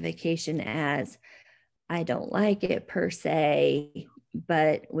classification as. I don't like it per se,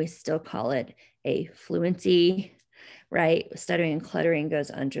 but we still call it a fluency, right? Stuttering and cluttering goes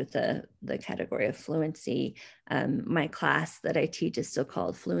under the category of fluency. My class that I teach is still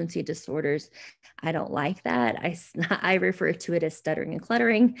called fluency disorders. I don't like that. I refer to it as stuttering and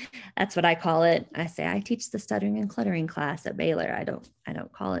cluttering. That's what I call it. I say I teach the stuttering and cluttering class at Baylor. I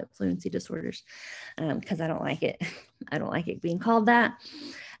don't call it fluency disorders because I don't like it. I don't like it being called that.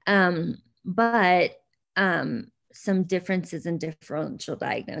 But some differences in differential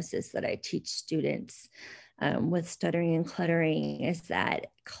diagnosis that I teach students with stuttering and cluttering is that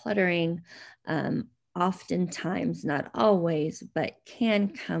cluttering oftentimes, not always, but can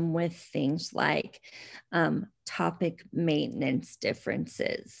come with things like topic maintenance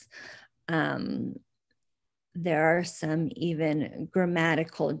differences. There are some even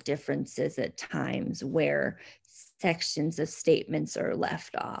grammatical differences at times where sections of statements are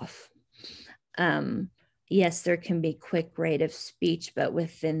left off. Yes, there can be quick rate of speech, but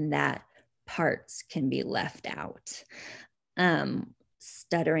within that, parts can be left out.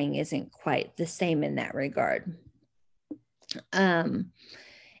 Stuttering isn't quite the same in that regard. And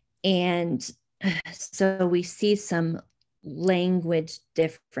so we see some language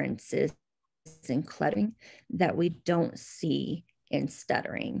differences in cluttering that we don't see in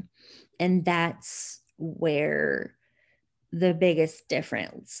stuttering. And that's where the biggest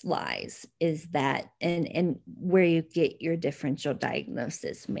difference lies, is that, and where you get your differential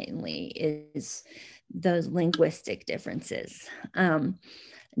diagnosis mainly is those linguistic differences.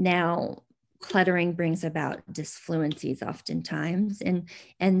 Now, cluttering brings about disfluencies oftentimes,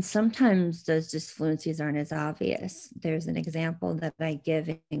 and sometimes those disfluencies aren't as obvious. There's an example that I give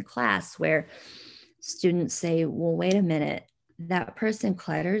in class where students say, well, wait a minute, that person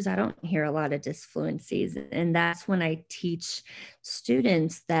clutters. I don't hear a lot of disfluencies. And that's when I teach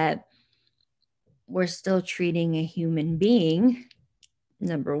students that we're still treating a human being,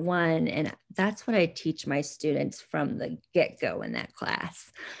 number one. And that's what I teach my students from the get-go in that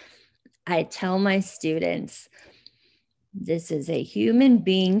class. I tell my students, this is a human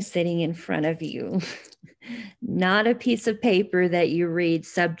being sitting in front of you, not a piece of paper that you read.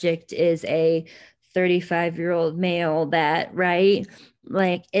 Subject is a 35-year-old male, that, right?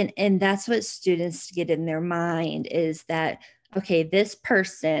 Like, and that's what students get in their mind, is that, okay, this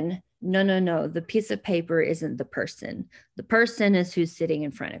person no, no, no. The piece of paper isn't the person. The person is who's sitting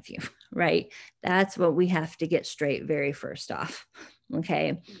in front of you, right? That's what we have to get straight very first off.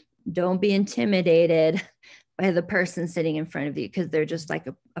 Okay. Don't be intimidated by the person sitting in front of you because they're just like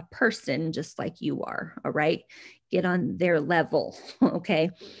a person, just like you are. All right. Get on their level. Okay.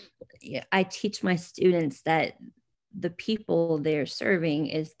 I teach my students that the people they're serving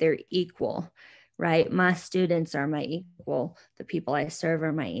is their equal, right? My students are my equal. The people I serve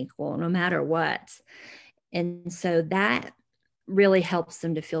are my equal, no matter what. And so that really helps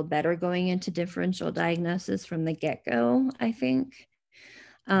them to feel better going into differential diagnosis from the get-go, I think,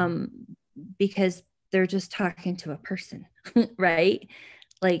 because they're just talking to a person, right?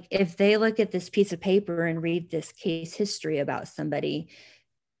 Like if they look at this piece of paper and read this case history about somebody,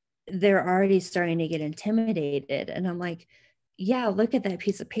 they're already starting to get intimidated. And I'm like, yeah, look at that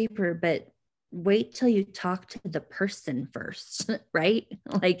piece of paper, but wait till you talk to the person first, right?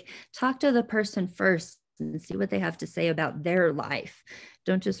 Like talk to the person first and see what they have to say about their life.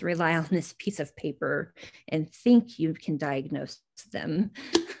 Don't just rely on this piece of paper and think you can diagnose them,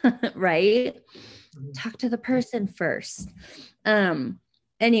 right? Talk to the person first.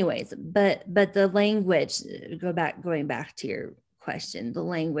 Anyways, but the language, going back to your question, the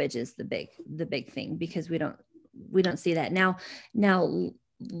language is the big thing because we don't see that now.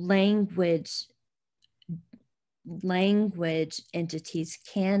 Language entities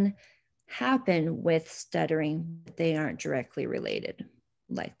can happen with stuttering, but they aren't directly related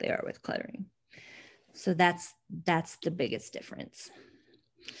like they are with cluttering. So that's the biggest difference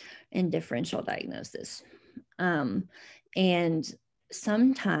in differential diagnosis. And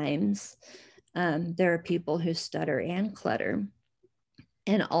sometimes there are people who stutter and clutter.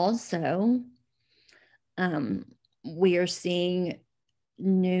 And also, we are seeing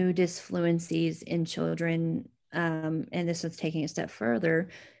new disfluencies in children, and this is taking a step further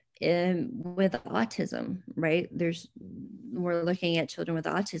with autism, right? We're looking at children with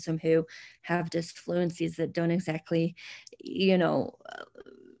autism who have disfluencies that don't exactly,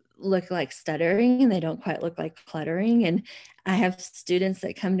 look like stuttering, and they don't quite look like cluttering. And I have students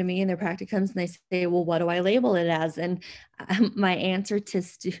that come to me in their practicums and they say, well, what do I label it as? And my answer to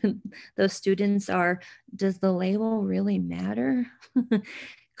those students are, does the label really matter?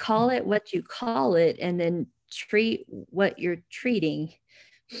 Call it what you call it, and then treat what you're treating.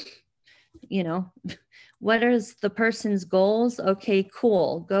 What is the person's goals? Okay,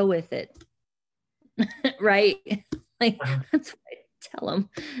 cool, go with it. Right? Like that's what I tell them.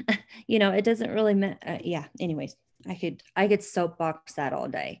 It doesn't really matter. Yeah, anyways, I could soapbox that all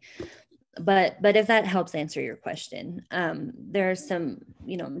day. But if that helps answer your question, there are some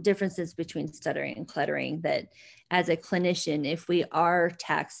differences between stuttering and cluttering that, as a clinician, if we are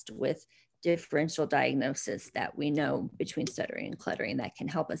taxed with differential diagnosis, that we know between stuttering and cluttering, that can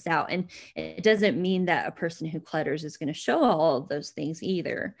help us out. And it doesn't mean that a person who clutters is going to show all of those things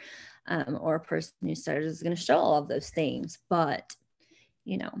either, or a person who stutters is going to show all of those things. But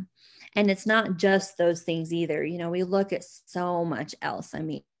and it's not just those things either. We look at so much else. I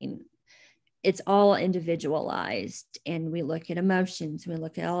mean, it's all individualized, and we look at emotions, we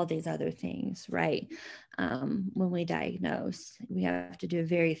look at all these other things, right? When we diagnose, we have to do a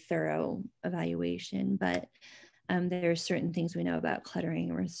very thorough evaluation, but there are certain things we know about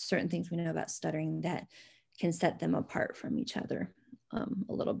cluttering, or certain things we know about stuttering that can set them apart from each other a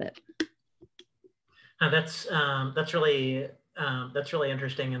little bit. That's really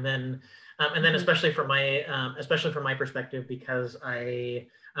interesting. And then especially from my perspective, because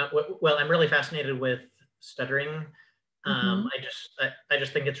I'm really fascinated with stuttering. I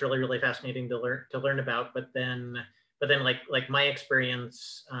just think it's really, really fascinating to learn about. But then like my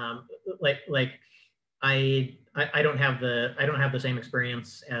experience, I don't have the same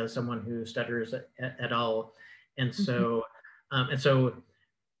experience as someone who stutters at all, and so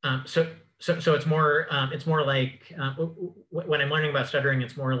so it's more like when I'm learning about stuttering,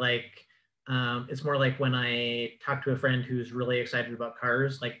 it's more like when I talk to a friend who's really excited about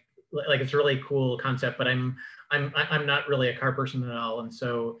cars, like it's a really cool concept, but I'm not really a car person at all, and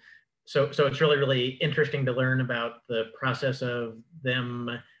so it's really, really interesting to learn about the process of them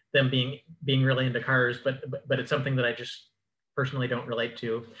being really into cars, but it's something that I just personally don't relate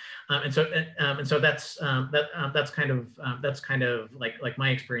to, and so that's kind of like my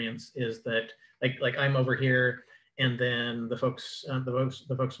experience is that like I'm over here, and then the folks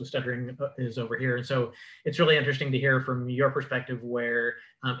with stuttering is over here, and so it's really interesting to hear from your perspective where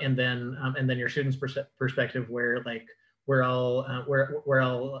and then your students' perspective where like we're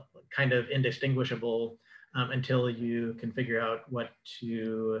all kind of indistinguishable until you can figure out what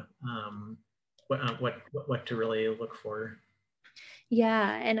to really look for.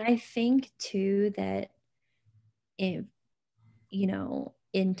 Yeah. And I think too that if,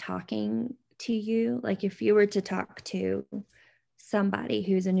 in talking to you, like if you were to talk to somebody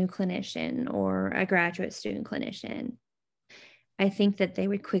who's a new clinician or a graduate student clinician, I think that they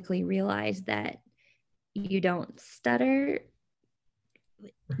would quickly realize that you don't stutter,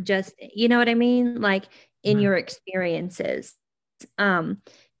 just, you know what I mean? Like in Mhm. your experiences,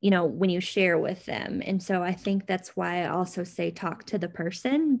 when you share with them. And so I think that's why I also say talk to the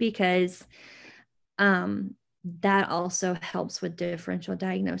person, because that also helps with differential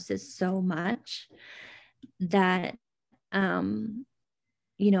diagnosis so much that, beyond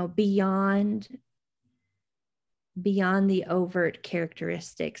the overt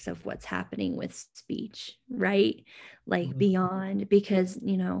characteristics of what's happening with speech, right? Like Mhm. beyond, because,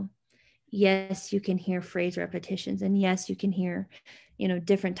 yes, you can hear phrase repetitions, and yes, you can hear,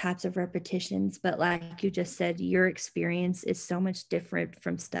 different types of repetitions, but like you just said, your experience is so much different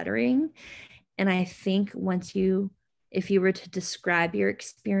from stuttering. And I think if you were to describe your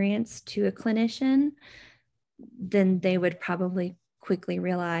experience to a clinician, then they would probably quickly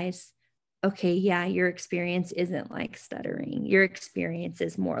realize, okay, yeah, your experience isn't like stuttering. Your experience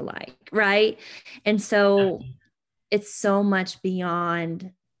is more like, right? And so it's so much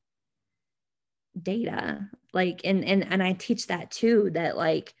beyond data. Like, and I teach that too, that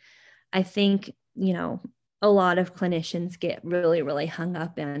like, I think, a lot of clinicians get really, really hung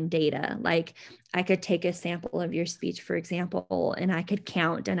up on data. Like I could take a sample of your speech, for example, and I could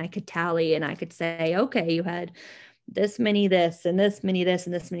count and I could tally and I could say, okay, you had this many this and this many this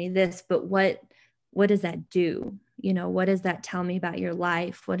and this many this. But what does that do? What does that tell me about your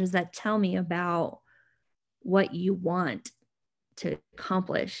life? What does that tell me about what you want to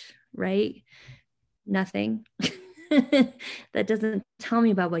accomplish? Right? Nothing. That doesn't tell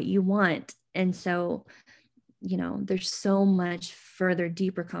me about what you want. And so, there's so much further,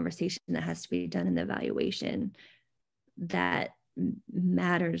 deeper conversation that has to be done in the evaluation that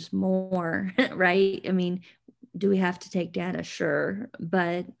matters more, right? I mean, do we have to take data? Sure.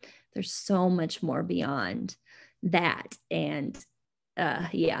 But there's so much more beyond that. And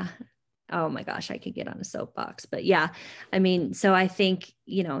yeah. Oh my gosh, I could get on a soapbox. But yeah, I mean, so I think,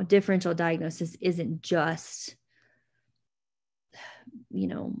 differential diagnosis isn't just, you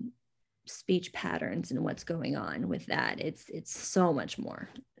know, speech patterns and what's going on with that. It's so much more.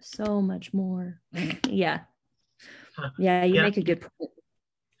 So much more. Yeah. Yeah, you Yeah, make a good point.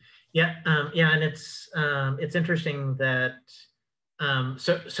 yeah, and it's interesting that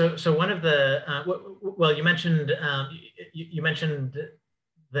so one of the well, you mentioned you mentioned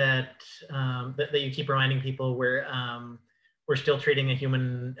that, that you keep reminding people we're still treating a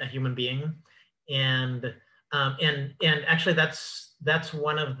human being, and and actually that's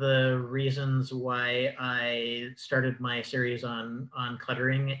one of the reasons why I started my series on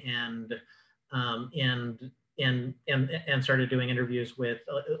cluttering, and and started doing interviews with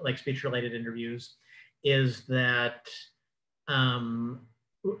like speech related interviews, is that um,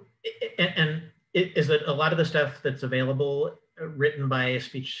 and it is that a lot of the stuff that's available written by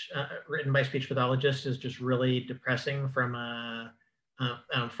speech pathologists is just really depressing from a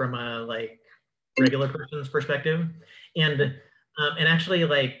like regular person's perspective, and actually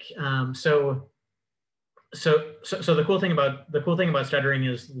like so the cool thing about stuttering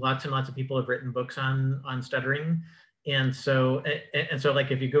is lots and lots of people have written books on stuttering, and so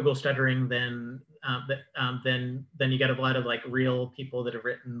like if you Google stuttering, then you get a lot of like real people that have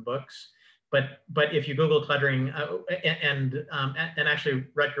written books. But if you Google cluttering, and actually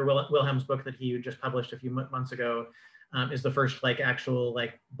Rutger Wilhelm's book that he just published a few months ago is the first like actual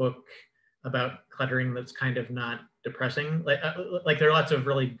like book about cluttering that's kind of not depressing. Like there are lots of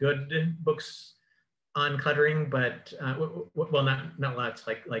really good books on cluttering, but well, not lots,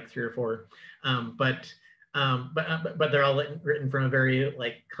 like three or four, but but they're all written from a very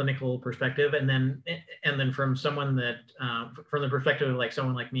like clinical perspective, and then from someone that from the perspective of like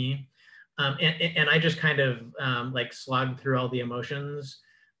someone like me, and I just kind of like slogged through all the emotions.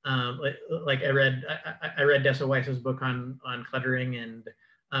 Like I read Dessa Weiss's book on cluttering, and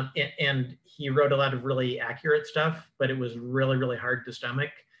he wrote a lot of really accurate stuff, but it was really hard to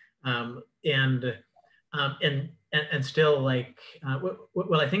stomach, and and still like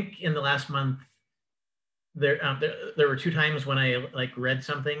well, I think in the last month there were two times when I like read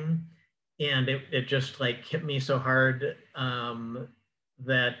something and it just like hit me so hard,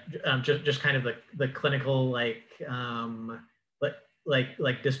 that just kind of the clinical like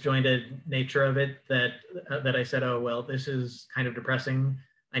disjointed nature of it, that that I said, oh well, this is kind of depressing.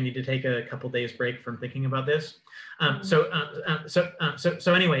 I need to take a couple days break from thinking about this. So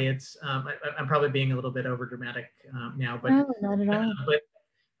anyway, it's I'm probably being a little bit over dramatic now, but No, not at all.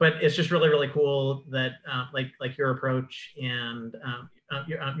 But it's just really really cool that like your approach and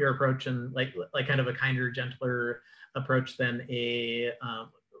your approach and like kind of a kinder, gentler approach than a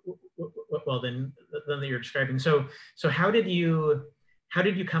well than that you're describing. So how did you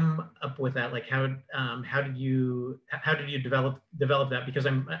come up with that? Like how did you develop that? Because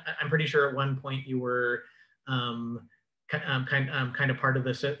I'm pretty sure at one point you were kind of part of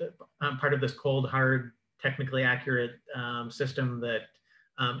this cold hard technically accurate system that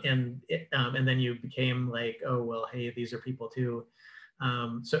and then you became like, oh well, hey, these are people too.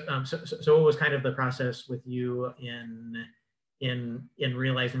 So what was kind of the process with you in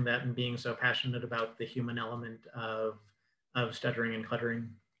realizing that and being so passionate about the human element of stuttering and cluttering?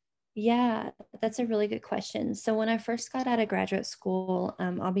 Yeah, that's a really good question. So when I first got out of graduate school,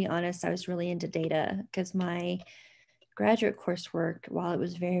 I'll be honest, I was really into data because my graduate coursework, while it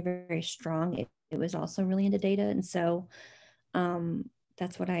was very, very strong, it was also really into data. And so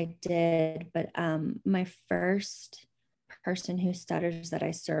that's what I did. But my first person who stutters that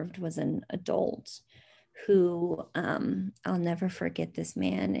I served was an adult who I'll never forget this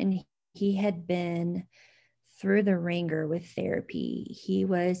man. And he had been through the ringer with therapy. He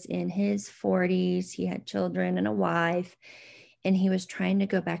was in his 40s, he had children and a wife, and he was trying to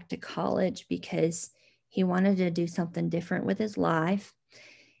go back to college because he wanted to do something different with his life.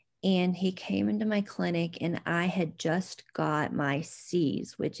 And he came into my clinic, and I had just got my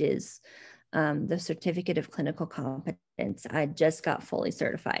C's, which is the certificate of clinical competence. I just got fully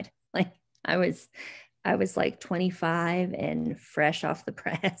certified. Like I was like 25 and fresh off the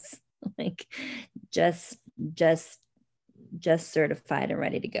press, like just just certified and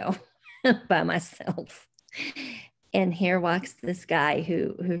ready to go by myself. And here walks this guy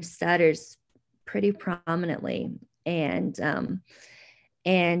who stutters pretty prominently, and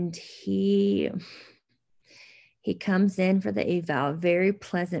he comes in for the eval, very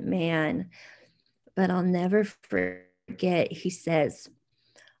pleasant man, but I'll never forget, he says,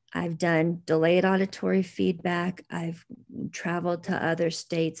 I've done delayed auditory feedback. I've traveled to other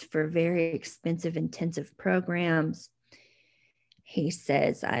states for very expensive intensive programs. He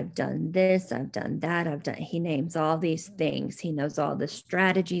says, I've done this, I've done that, he names all these things. He knows all the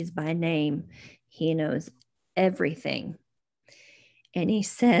strategies by name. He knows everything. And he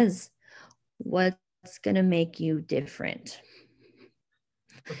says, what's going to make you different?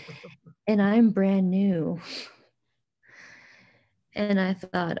 And I'm brand new. And I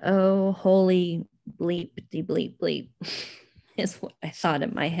thought, oh, holy bleep, bleep, bleep, is what I thought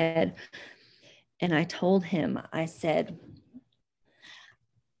in my head. And I told him, I said,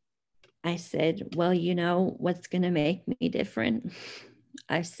 well, you know what's going to make me different?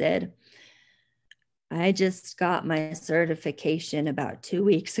 I said, I just got my certification about 2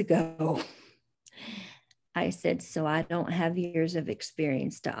 weeks ago. I said, so I don't have years of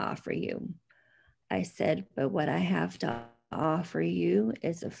experience to offer you. I said, but what I have to offer you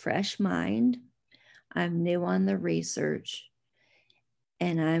is a fresh mind. I'm new on the research,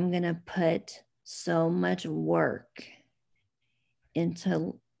 and I'm going to put so much work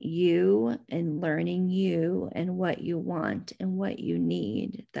into you and learning you and what you want and what you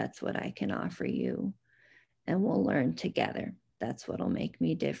need. That's what I can offer you. And we'll learn together. That's what'll make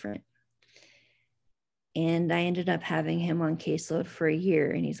me different. And I ended up having him on caseload for a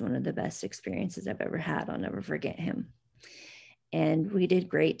year, and he's one of the best experiences I've ever had. I'll never forget him. And we did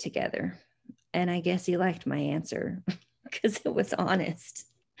great together. And I guess he liked my answer because it was honest.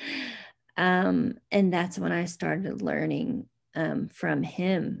 And that's when I started learning from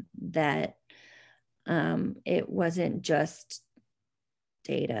him that it wasn't just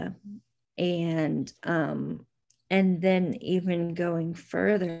data. And then even going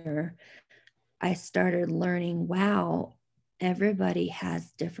further, I started learning, wow, everybody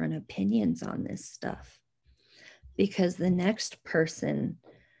has different opinions on this stuff, because the next person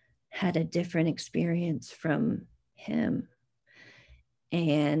had a different experience from him.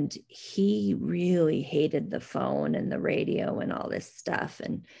 And he really hated the phone and the radio and all this stuff.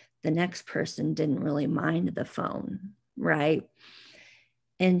 And the next person didn't really mind the phone, right?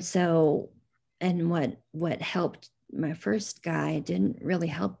 And so, and what helped my first guy didn't really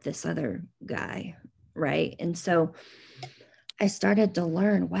help this other guy, right? And so I started to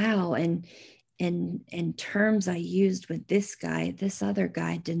learn, wow, and terms I used with this guy, this other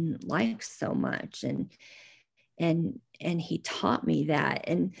guy didn't like so much. And he taught me that.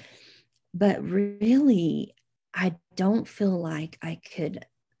 But really, I don't feel like I could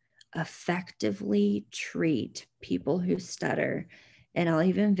effectively treat people who stutter and I'll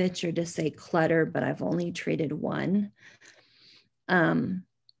even venture to say clutter, but I've only treated one,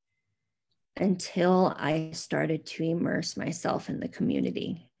 until I started to immerse myself in the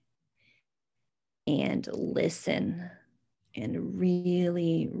community and listen, and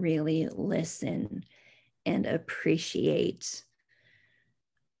really, really listen and appreciate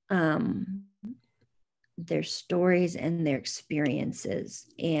their stories and their experiences,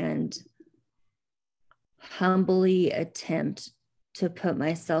 and humbly attempt to put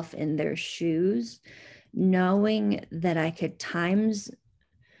myself in their shoes, knowing that I could times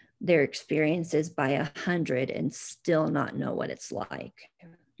their experiences by 100 and still not know what it's like,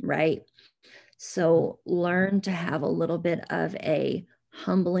 right? So learn to have a little bit of a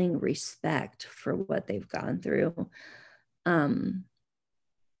humbling respect for what they've gone through.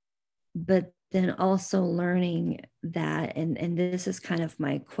 But then also learning that, and this is kind of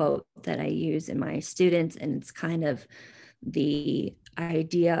my quote that I use in my students, and it's kind of the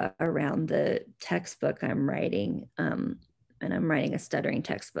idea around the textbook I'm writing. And I'm writing a stuttering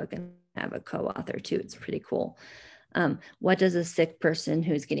textbook, and I have a co-author too. It's pretty cool. What does a sick person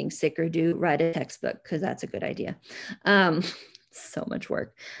who's getting sicker do? Write a textbook, because that's a good idea. So much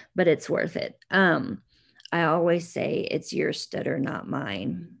work, but it's worth it. I always say it's your stutter, not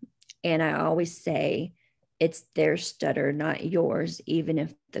mine. And I always say it's their stutter, not yours, even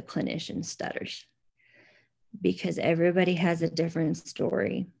if the clinician stutters, because everybody has a different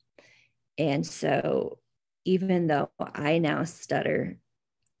story. And so even though I now stutter,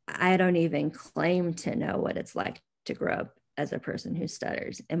 I don't even claim to know what it's like to grow up as a person who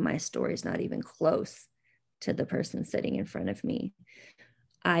stutters. And my story is not even close to the person sitting in front of me.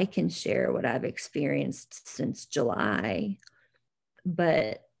 I can share what I've experienced since July,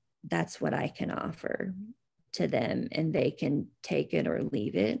 but that's what I can offer to them, and they can take it or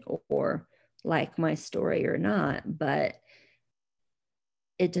leave it, or like my story or not. But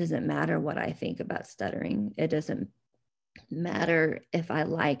it doesn't matter what I think about stuttering. It doesn't matter if I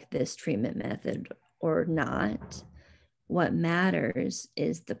like this treatment method or not. What matters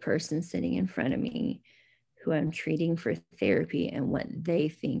is the person sitting in front of me who I'm treating for therapy and what they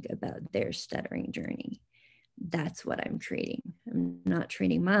think about their stuttering journey. That's what I'm treating. I'm not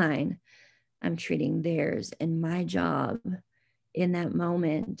treating mine, I'm treating theirs. And my job in that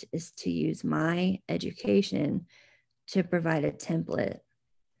moment is to use my education to provide a template.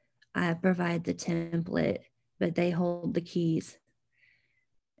 I provide the template, but they hold the keys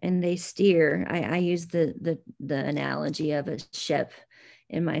and they steer. I use the analogy of a ship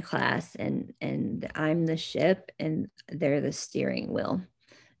in my class, and I'm the ship and they're the steering wheel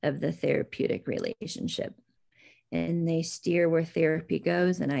of the therapeutic relationship. And they steer where therapy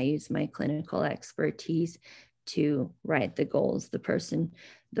goes, and I use my clinical expertise to write the goals. The person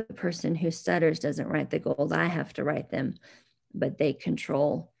who stutters doesn't write the goals. I have to write them, but they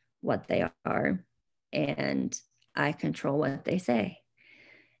control what they are, and I control what they say.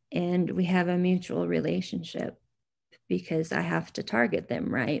 And we have a mutual relationship because I have to target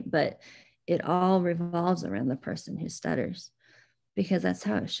them, right? But it all revolves around the person who stutters, because that's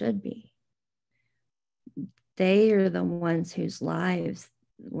how it should be. They are the ones whose lives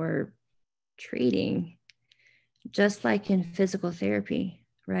we're treating, just like in physical therapy,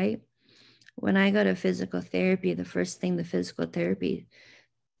 right? When I go to physical therapy, the first thing the physical therapy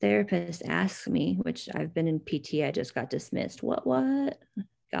therapist asks me, which I've been in PT, I just got dismissed. What?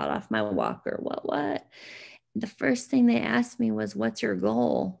 Got off my walker. What? The first thing they asked me was, what's your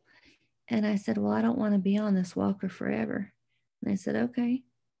goal? And I said, well, I don't want to be on this walker forever. And I said, okay,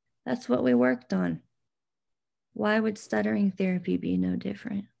 that's what we worked on. Why would stuttering therapy be no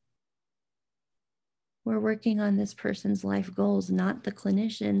different? We're working on this person's life goals, not the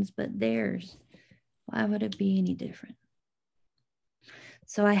clinicians, but theirs. Why would it be any different?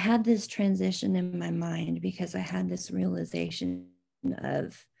 So I had this transition in my mind because I had this realization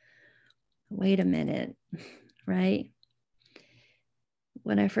of, wait a minute, right?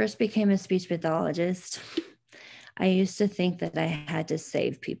 When I first became a speech pathologist, I used to think that I had to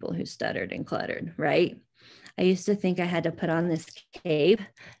save people who stuttered and cluttered, right? I used to think I had to put on this cape,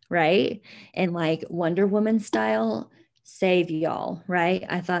 right? And like Wonder Woman style, save y'all, right?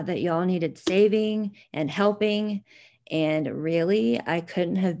 I thought that y'all needed saving and helping. And really, I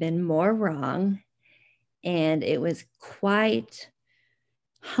couldn't have been more wrong. And it was quite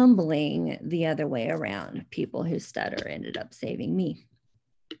humbling the other way around. People who stutter ended up saving me.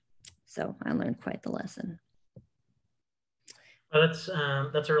 So I learned quite the lesson. Well, that's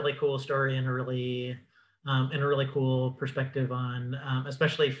a really cool story and a really cool perspective on,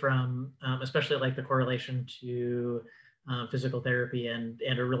 especially from especially like the correlation to physical therapy and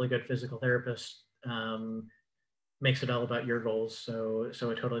a really good physical therapist makes it all about your goals. So it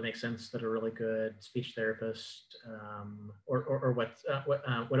totally makes sense that a really good speech therapist, or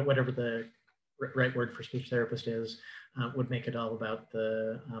whatever the right word for speech therapist is, would make it all about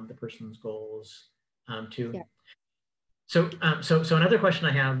the person's goals too. Yeah. So another question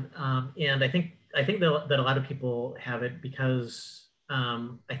I have, and I think that a lot of people have it, because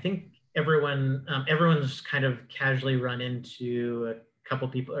I think everyone's kind of casually run into a couple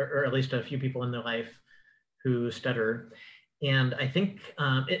people, or at least a few people in their life who stutter. And I think,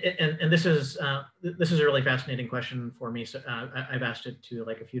 and this is a really fascinating question for me. So I've asked it to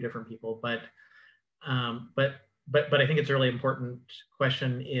like a few different people, but I think it's a really important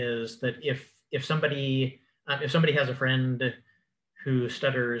question, is that if somebody has a friend who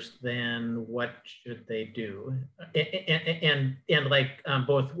stutters, then what should they do? And like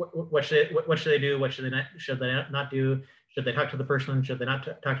both, what should they do? What should they not do? Should they talk to the person? Should they not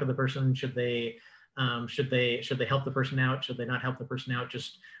talk to the person? Should they help the person out? Should they not help the person out?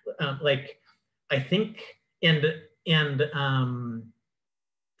 Just like, I think, and and um,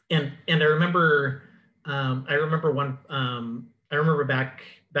 and I remember I remember back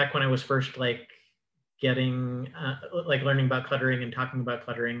when I was first like getting like learning about cluttering and talking about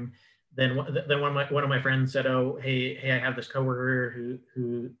cluttering. Then one of my friends said, "Oh, hey, I have this coworker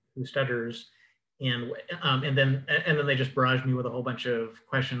who stutters," and then they just barraged me with a whole bunch of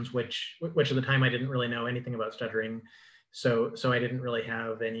questions, which at the time I didn't really know anything about stuttering, so I didn't really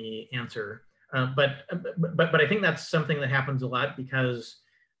have any answer. But I think that's something that happens a lot, because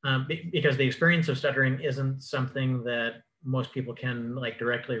the experience of stuttering isn't something that most people can like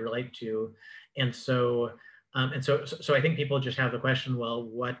directly relate to, and so I think people just have the question, well,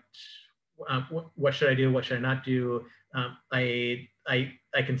 what should I do? What should I not do? I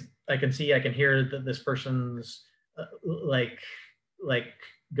can see, I can hear that this person's like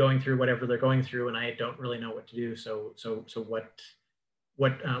going through whatever they're going through, and I don't really know what to do. So what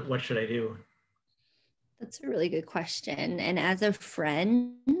should I do? That's a really good question. And as a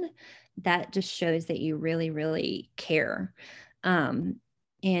friend, that just shows that you really, really care. And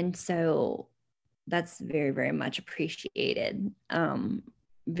so that's very, very much appreciated.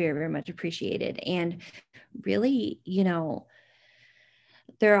 Very, very much appreciated. And really,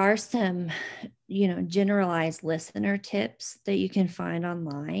 there are some, generalized listener tips that you can find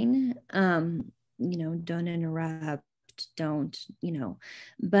online. Don't interrupt, don't,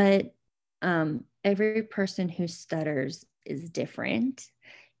 but every person who stutters is different.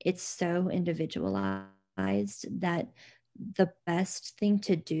 It's so individualized that the best thing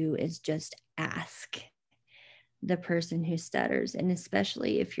to do is just ask the person who stutters. And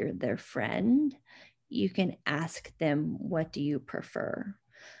especially if you're their friend, you can ask them, what do you prefer?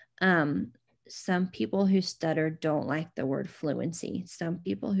 Some people who stutter don't like the word fluency. Some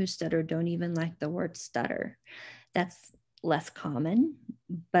people who stutter don't even like the word stutter. That's less common,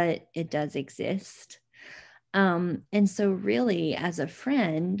 but it does exist. And so really, as a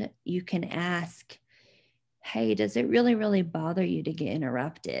friend, you can ask, hey, does it really, really bother you to get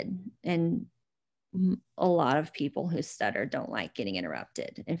interrupted? And a lot of people who stutter don't like getting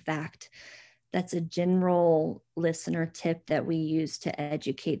interrupted. In fact, that's a general listener tip that we use to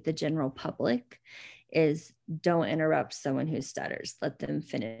educate the general public, is don't interrupt someone who stutters. Let them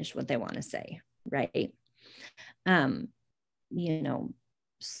finish what they want to say, right?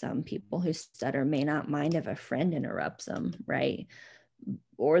 Some people who stutter may not mind if a friend interrupts them, right?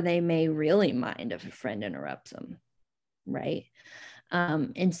 Or they may really mind if a friend interrupts them, right?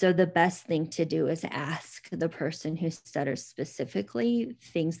 And so the best thing to do is ask the person who stutters specifically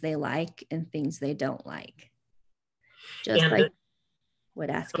things they like and things they don't like. Just like would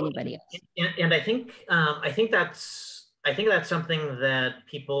ask anybody else. And I think that's something that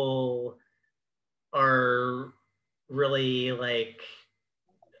people are really like,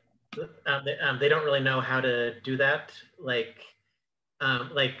 they don't really know how to do that. What's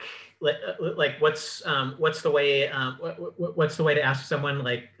the way, what's the way to ask someone,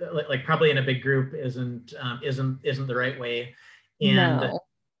 like probably in a big group isn't the right way. And No.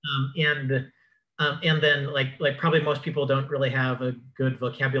 And then like probably most people don't really have a good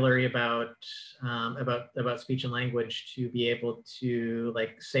vocabulary about speech and language to be able to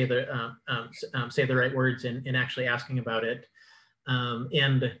like say the right words in actually asking about it.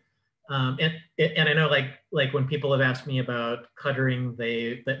 And I know like when people have asked me about cluttering,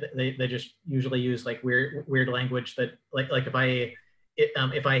 they just usually use like weird language that like if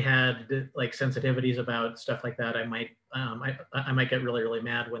I had like sensitivities about stuff like that, I might get really, really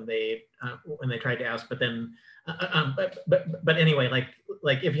mad when they tried to ask. But then but anyway, like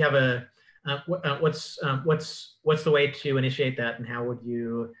if you have what's the way to initiate that, and how would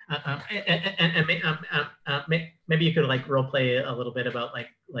you maybe you could like role play a little bit about like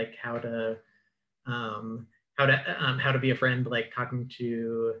um, how to be a friend, like talking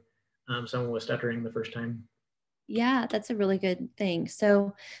to someone with stuttering the first time. Yeah, that's a really good thing.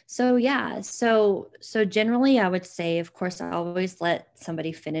 So generally I would say, of course, I always let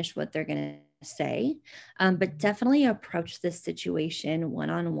somebody finish what they're going to say, but definitely approach this situation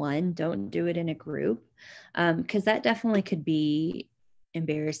one-on-one. Don't do it in a group, because that definitely could be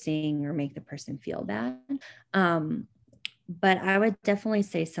embarrassing or make the person feel bad. But I would definitely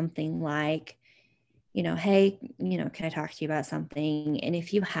say something like, hey, can I talk to you about something? And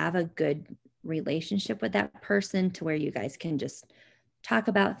if you have a good relationship with that person to where you guys can just talk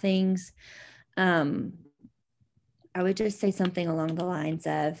about things, I would just say something along the lines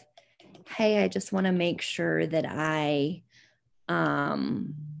of, hey, I just want to make sure that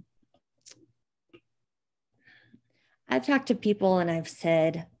I've talked to people and I've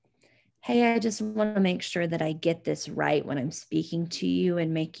said, hey, I just want to make sure that I get this right when I'm speaking to you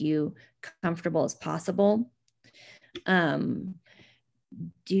and make you comfortable as possible. Do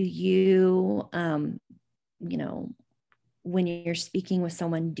you, when you're speaking with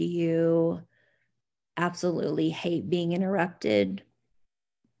someone, do you absolutely hate being interrupted?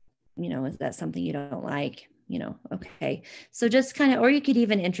 Is that something you don't like? Okay. So just kind of, or you could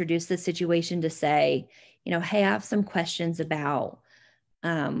even introduce the situation to say, hey, I have some questions about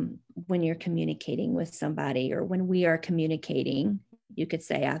when you're communicating with somebody, or when we are communicating. You could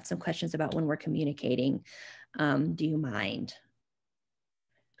say, I have some questions about when we're communicating. Do you mind?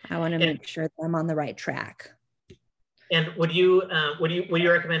 I want to make sure that I'm on the right track. And would you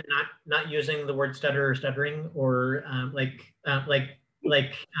recommend not using the word stutter or stuttering, or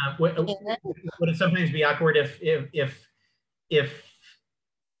would it sometimes be awkward if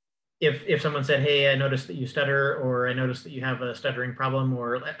someone said, hey, I noticed that you stutter, or I noticed that you have a stuttering problem,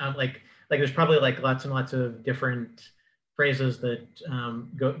 or like there's probably like lots and lots of different phrases that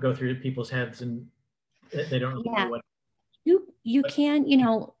go through people's heads, and they don't really know what. You can,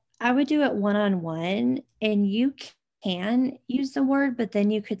 I would do it one-on-one, and you can use the word, but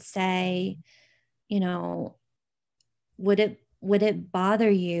then you could say, would it bother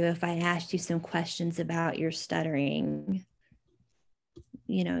you if I asked you some questions about your stuttering?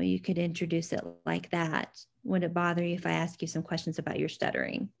 You could introduce it like that. Would it bother you if I ask you some questions about your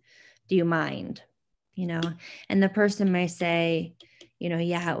stuttering? Do you mind? And the person may say,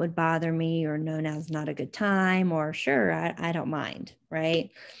 yeah, it would bother me, or no, now's not a good time, or sure, I don't mind, right?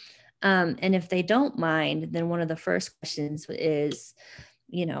 And if they don't mind, then one of the first questions is,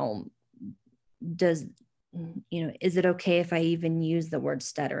 does, is it okay if I even use the word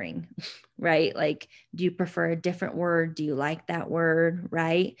stuttering, right? Like, do you prefer a different word? Do you like that word,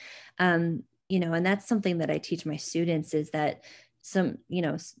 right? And that's something that I teach my students, is that some,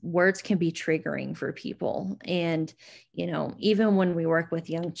 words can be triggering for people. And, even when we work with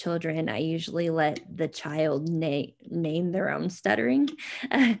young children, I usually let the child name their own stuttering.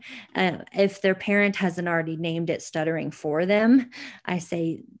 If their parent hasn't already named it stuttering for them, I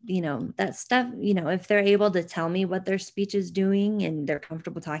say, that stuff, if they're able to tell me what their speech is doing and they're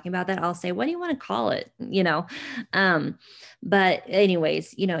comfortable talking about that, I'll say, what do you want to call it? But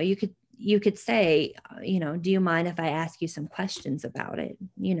anyways, you could say, do you mind if I ask you some questions about it?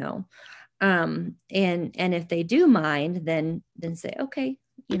 And if they do mind, then say, okay,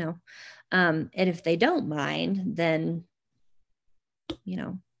 and if they don't mind, then,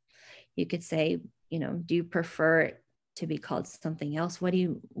 you could say, do you prefer it to be called something else? What do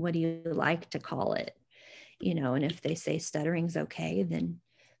you like to call it? And if they say stuttering's okay, then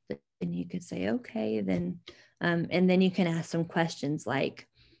you could say, okay, then, and then you can ask some questions like,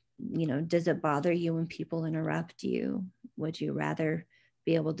 does it bother you when people interrupt you? Would you rather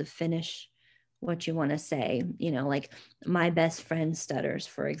be able to finish what you want to say? Like my best friend stutters,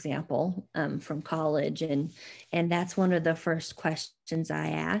 for example, from college. And that's one of the first questions I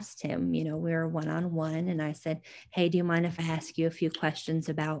asked him. We were one-on-one, and I said, hey, do you mind if I ask you a few questions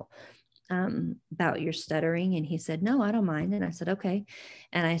about your stuttering? And he said, no, I don't mind. And I said, okay.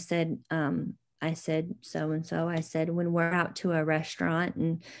 And I said, so-and-so, I said, when we're out to a restaurant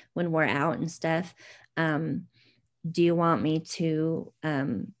and when we're out and stuff, do you want me to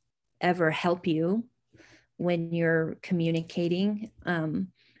ever help you when you're communicating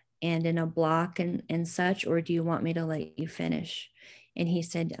and in a block and such, or do you want me to let you finish? And he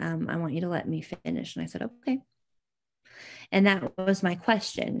said, I want you to let me finish. And I said, okay. And that was my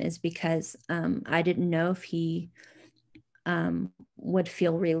question, is because I didn't know if he would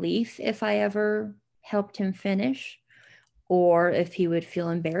feel relief if I ever helped him finish, or if he would feel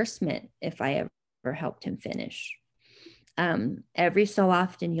embarrassment if I ever helped him finish. Every so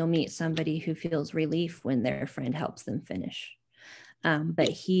often you'll meet somebody who feels relief when their friend helps them finish. But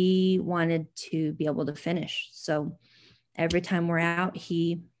he wanted to be able to finish. So every time we're out,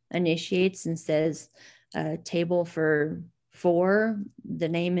 he initiates and says, table for 4, the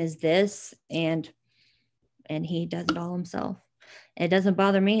name is this, and he does it all himself. It doesn't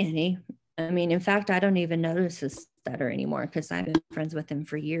bother me any. I mean, in fact, I don't even notice his stutter anymore because I've been friends with him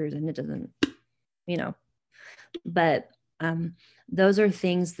for years, and it doesn't, but those are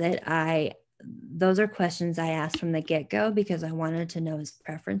things that those are questions I asked from the get-go because I wanted to know his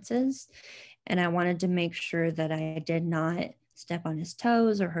preferences, and I wanted to make sure that I did not step on his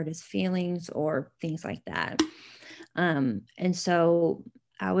toes or hurt his feelings or things like that. And so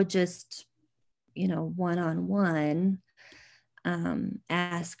I would just, one-on-one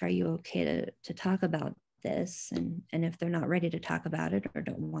ask, are you okay to talk about this? And if they're not ready to talk about it or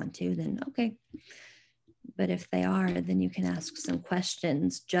don't want to, then okay. But if they are, then you can ask some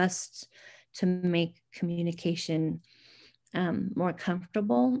questions just to make communication more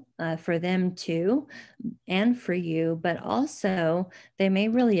comfortable for them too, and for you, but also they may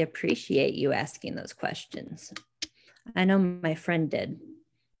really appreciate you asking those questions. I know my friend did,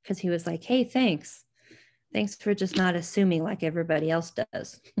 because he was like, hey, thanks for just not assuming like everybody else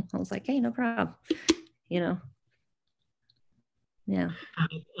does. I was like, hey, no problem. Yeah.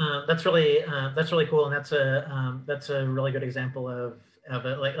 That's really cool, and that's a really good example of a,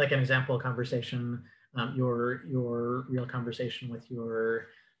 like an example of conversation, your real conversation with your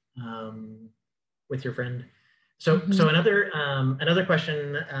friend. So Mm-hmm. so another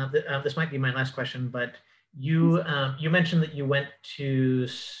question. This might be my last question, but you mentioned that you went to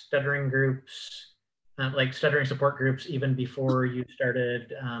stuttering groups. Like stuttering support groups even before you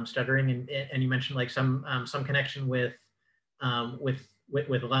started stuttering, and you mentioned like some connection with lung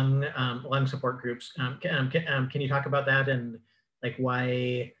support groups. Can you talk about that and like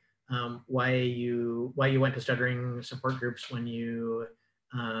why you went to stuttering support groups when you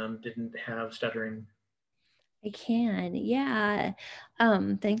didn't have stuttering? I can, yeah.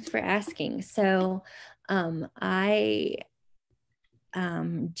 Thanks for asking. So I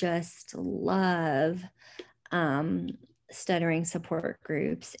just love stuttering support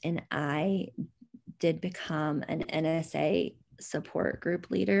groups, and I did become an NSA support group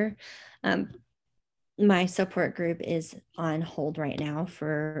leader. My support group is on hold right now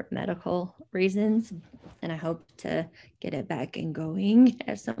for medical reasons, and I hope to get it back and going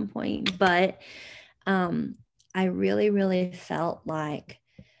at some point. But I really, really felt like,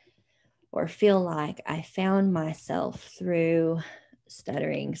 or feel like, I found myself through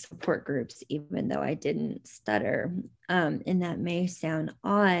stuttering support groups, even though I didn't stutter. And that may sound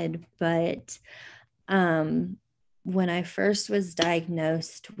odd, but when I first was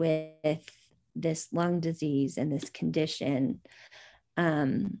diagnosed with this lung disease and this condition,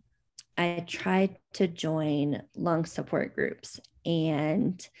 I tried to join lung support groups.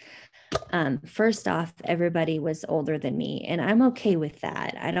 And first off, everybody was older than me, and I'm okay with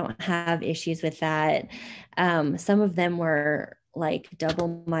that. I don't have issues with that. Some of them were like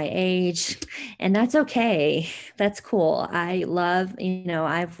double my age, and that's okay. That's cool. I love,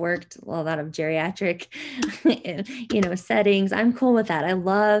 I've worked a lot of geriatric, settings. I'm cool with that. I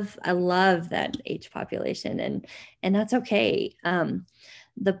love that age population, and that's okay.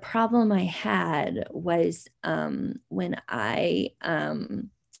 The problem I had was when I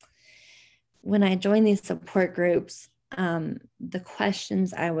joined these support groups, the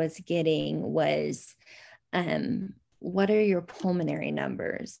questions I was getting was, what are your pulmonary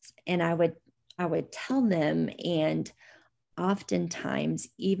numbers? And I would tell them, and oftentimes,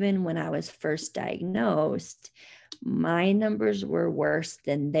 even when I was first diagnosed, my numbers were worse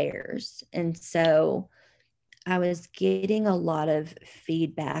than theirs. And so I was getting a lot of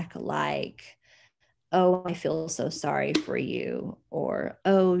feedback like, oh, I feel so sorry for you, or,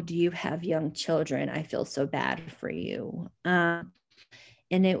 oh, do you have young children? I feel so bad for you. And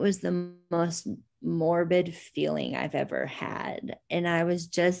it was the most morbid feeling I've ever had. And I was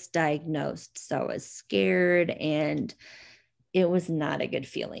just diagnosed, so I was scared, and it was not a good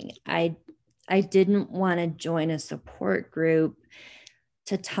feeling. I didn't want to join a support group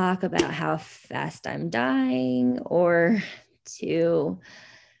to talk about how fast I'm dying, or to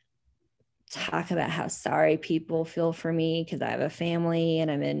talk about how sorry people feel for me because I have a family, and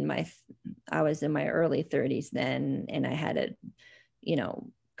I was in my early 30s then, and I had a,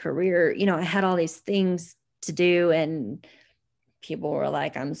 career, I had all these things to do, and people were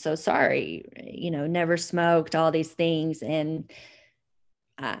like, I'm so sorry, never smoked, all these things. And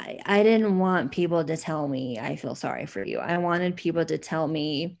I didn't want people to tell me, I feel sorry for you. I wanted people to tell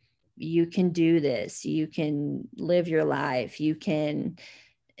me, you can do this, you can live your life, you can,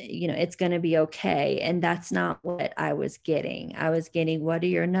 it's going to be okay. And that's not what I was getting. I was getting, what are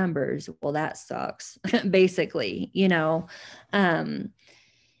your numbers? Well, that sucks, basically,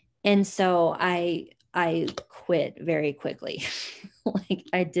 and so I quit very quickly. Like,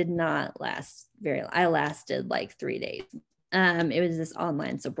 I did not last I lasted like 3 days. It was this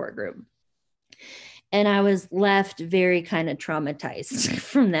online support group. And I was left very kind of traumatized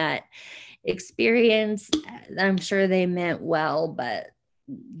from that experience. I'm sure they meant well, but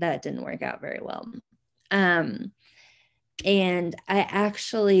that didn't work out very well. And I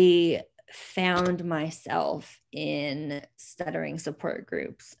actually found myself in stuttering support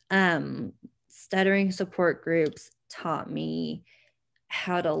groups. Stuttering support groups taught me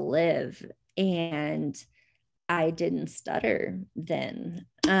how to live, and I didn't stutter then.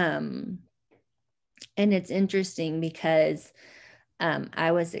 And it's interesting because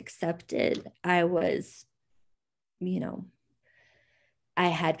I was accepted. I was, I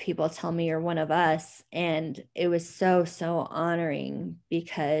had people tell me, you're one of us. And it was so, so honoring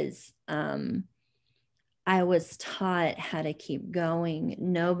because I was taught how to keep going.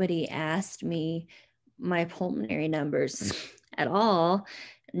 Nobody asked me my pulmonary numbers at all.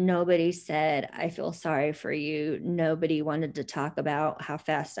 Nobody said, I feel sorry for you. Nobody wanted to talk about how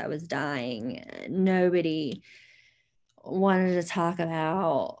fast I was dying. Nobody wanted to talk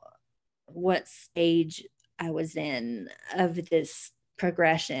about what stage I was in of this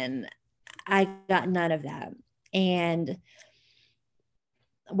progression. I got none of that. And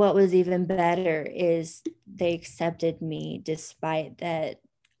what was even better is they accepted me despite that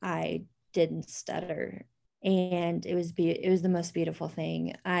I didn't stutter. And it was the most beautiful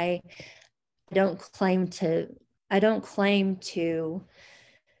thing. I don't claim to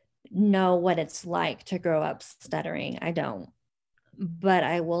know what it's like to grow up stuttering. I don't. But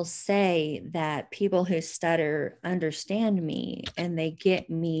I will say that people who stutter understand me and they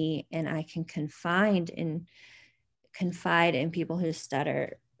get me, and I can confide in people who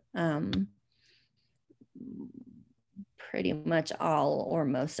stutter. Pretty much all or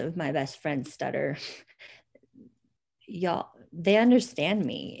most of my best friends stutter. Y'all, they understand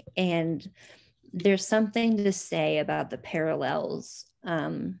me. And there's something to say about the parallels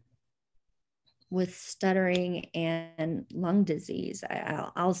with stuttering and lung disease.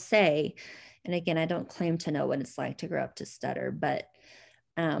 I'll say, and again, I don't claim to know what it's like to grow up to stutter, but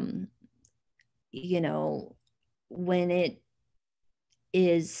when it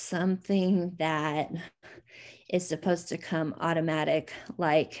is something that is supposed to come automatic,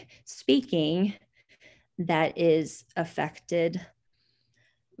 like speaking, that is affected,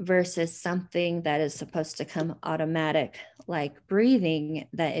 versus something that is supposed to come automatic, like breathing,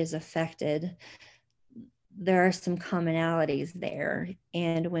 that is affected, there are some commonalities there.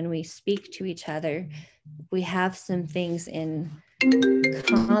 And when we speak to each other, we have some things in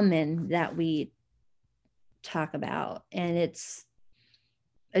common that we talk about. And it's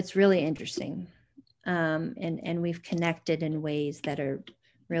really interesting. And we've connected in ways that are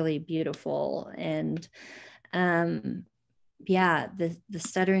really beautiful. And yeah, the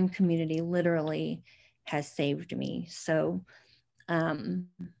stuttering community literally has saved me. So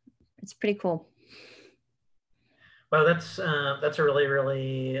it's pretty cool. Well, that's a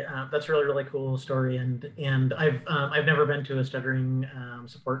really cool story, and I've never been to a stuttering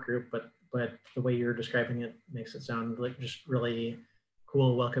support group, but the way you're describing it makes it sound like just really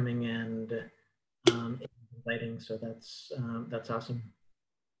cool, welcoming, and inviting. So that's awesome.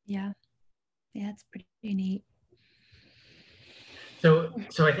 Yeah, it's pretty neat. So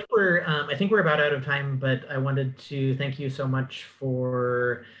I think we're about out of time, but I wanted to thank you so much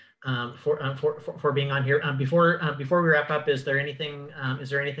for being on here. Before we wrap up, is there anything else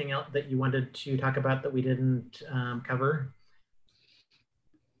that you wanted to talk about that we didn't cover?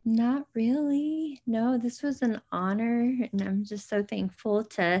 Not really. No, this was an honor, and I'm just so thankful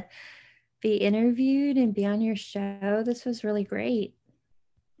to be interviewed and be on your show. This was really great.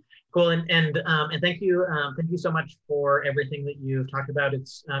 Cool, and thank you so much for everything that you've talked about.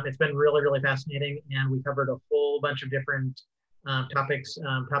 It's been really fascinating, and we covered a whole bunch of different topics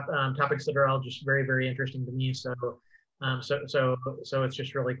topics that are all just very interesting to me. So so it's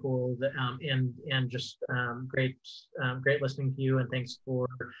just really cool that and just great listening to you, and thanks for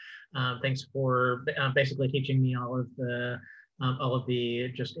basically teaching me all of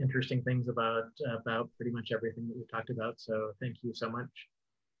the just interesting things about pretty much everything that we've talked about. So thank you so much.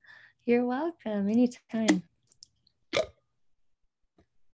 You're welcome. Anytime.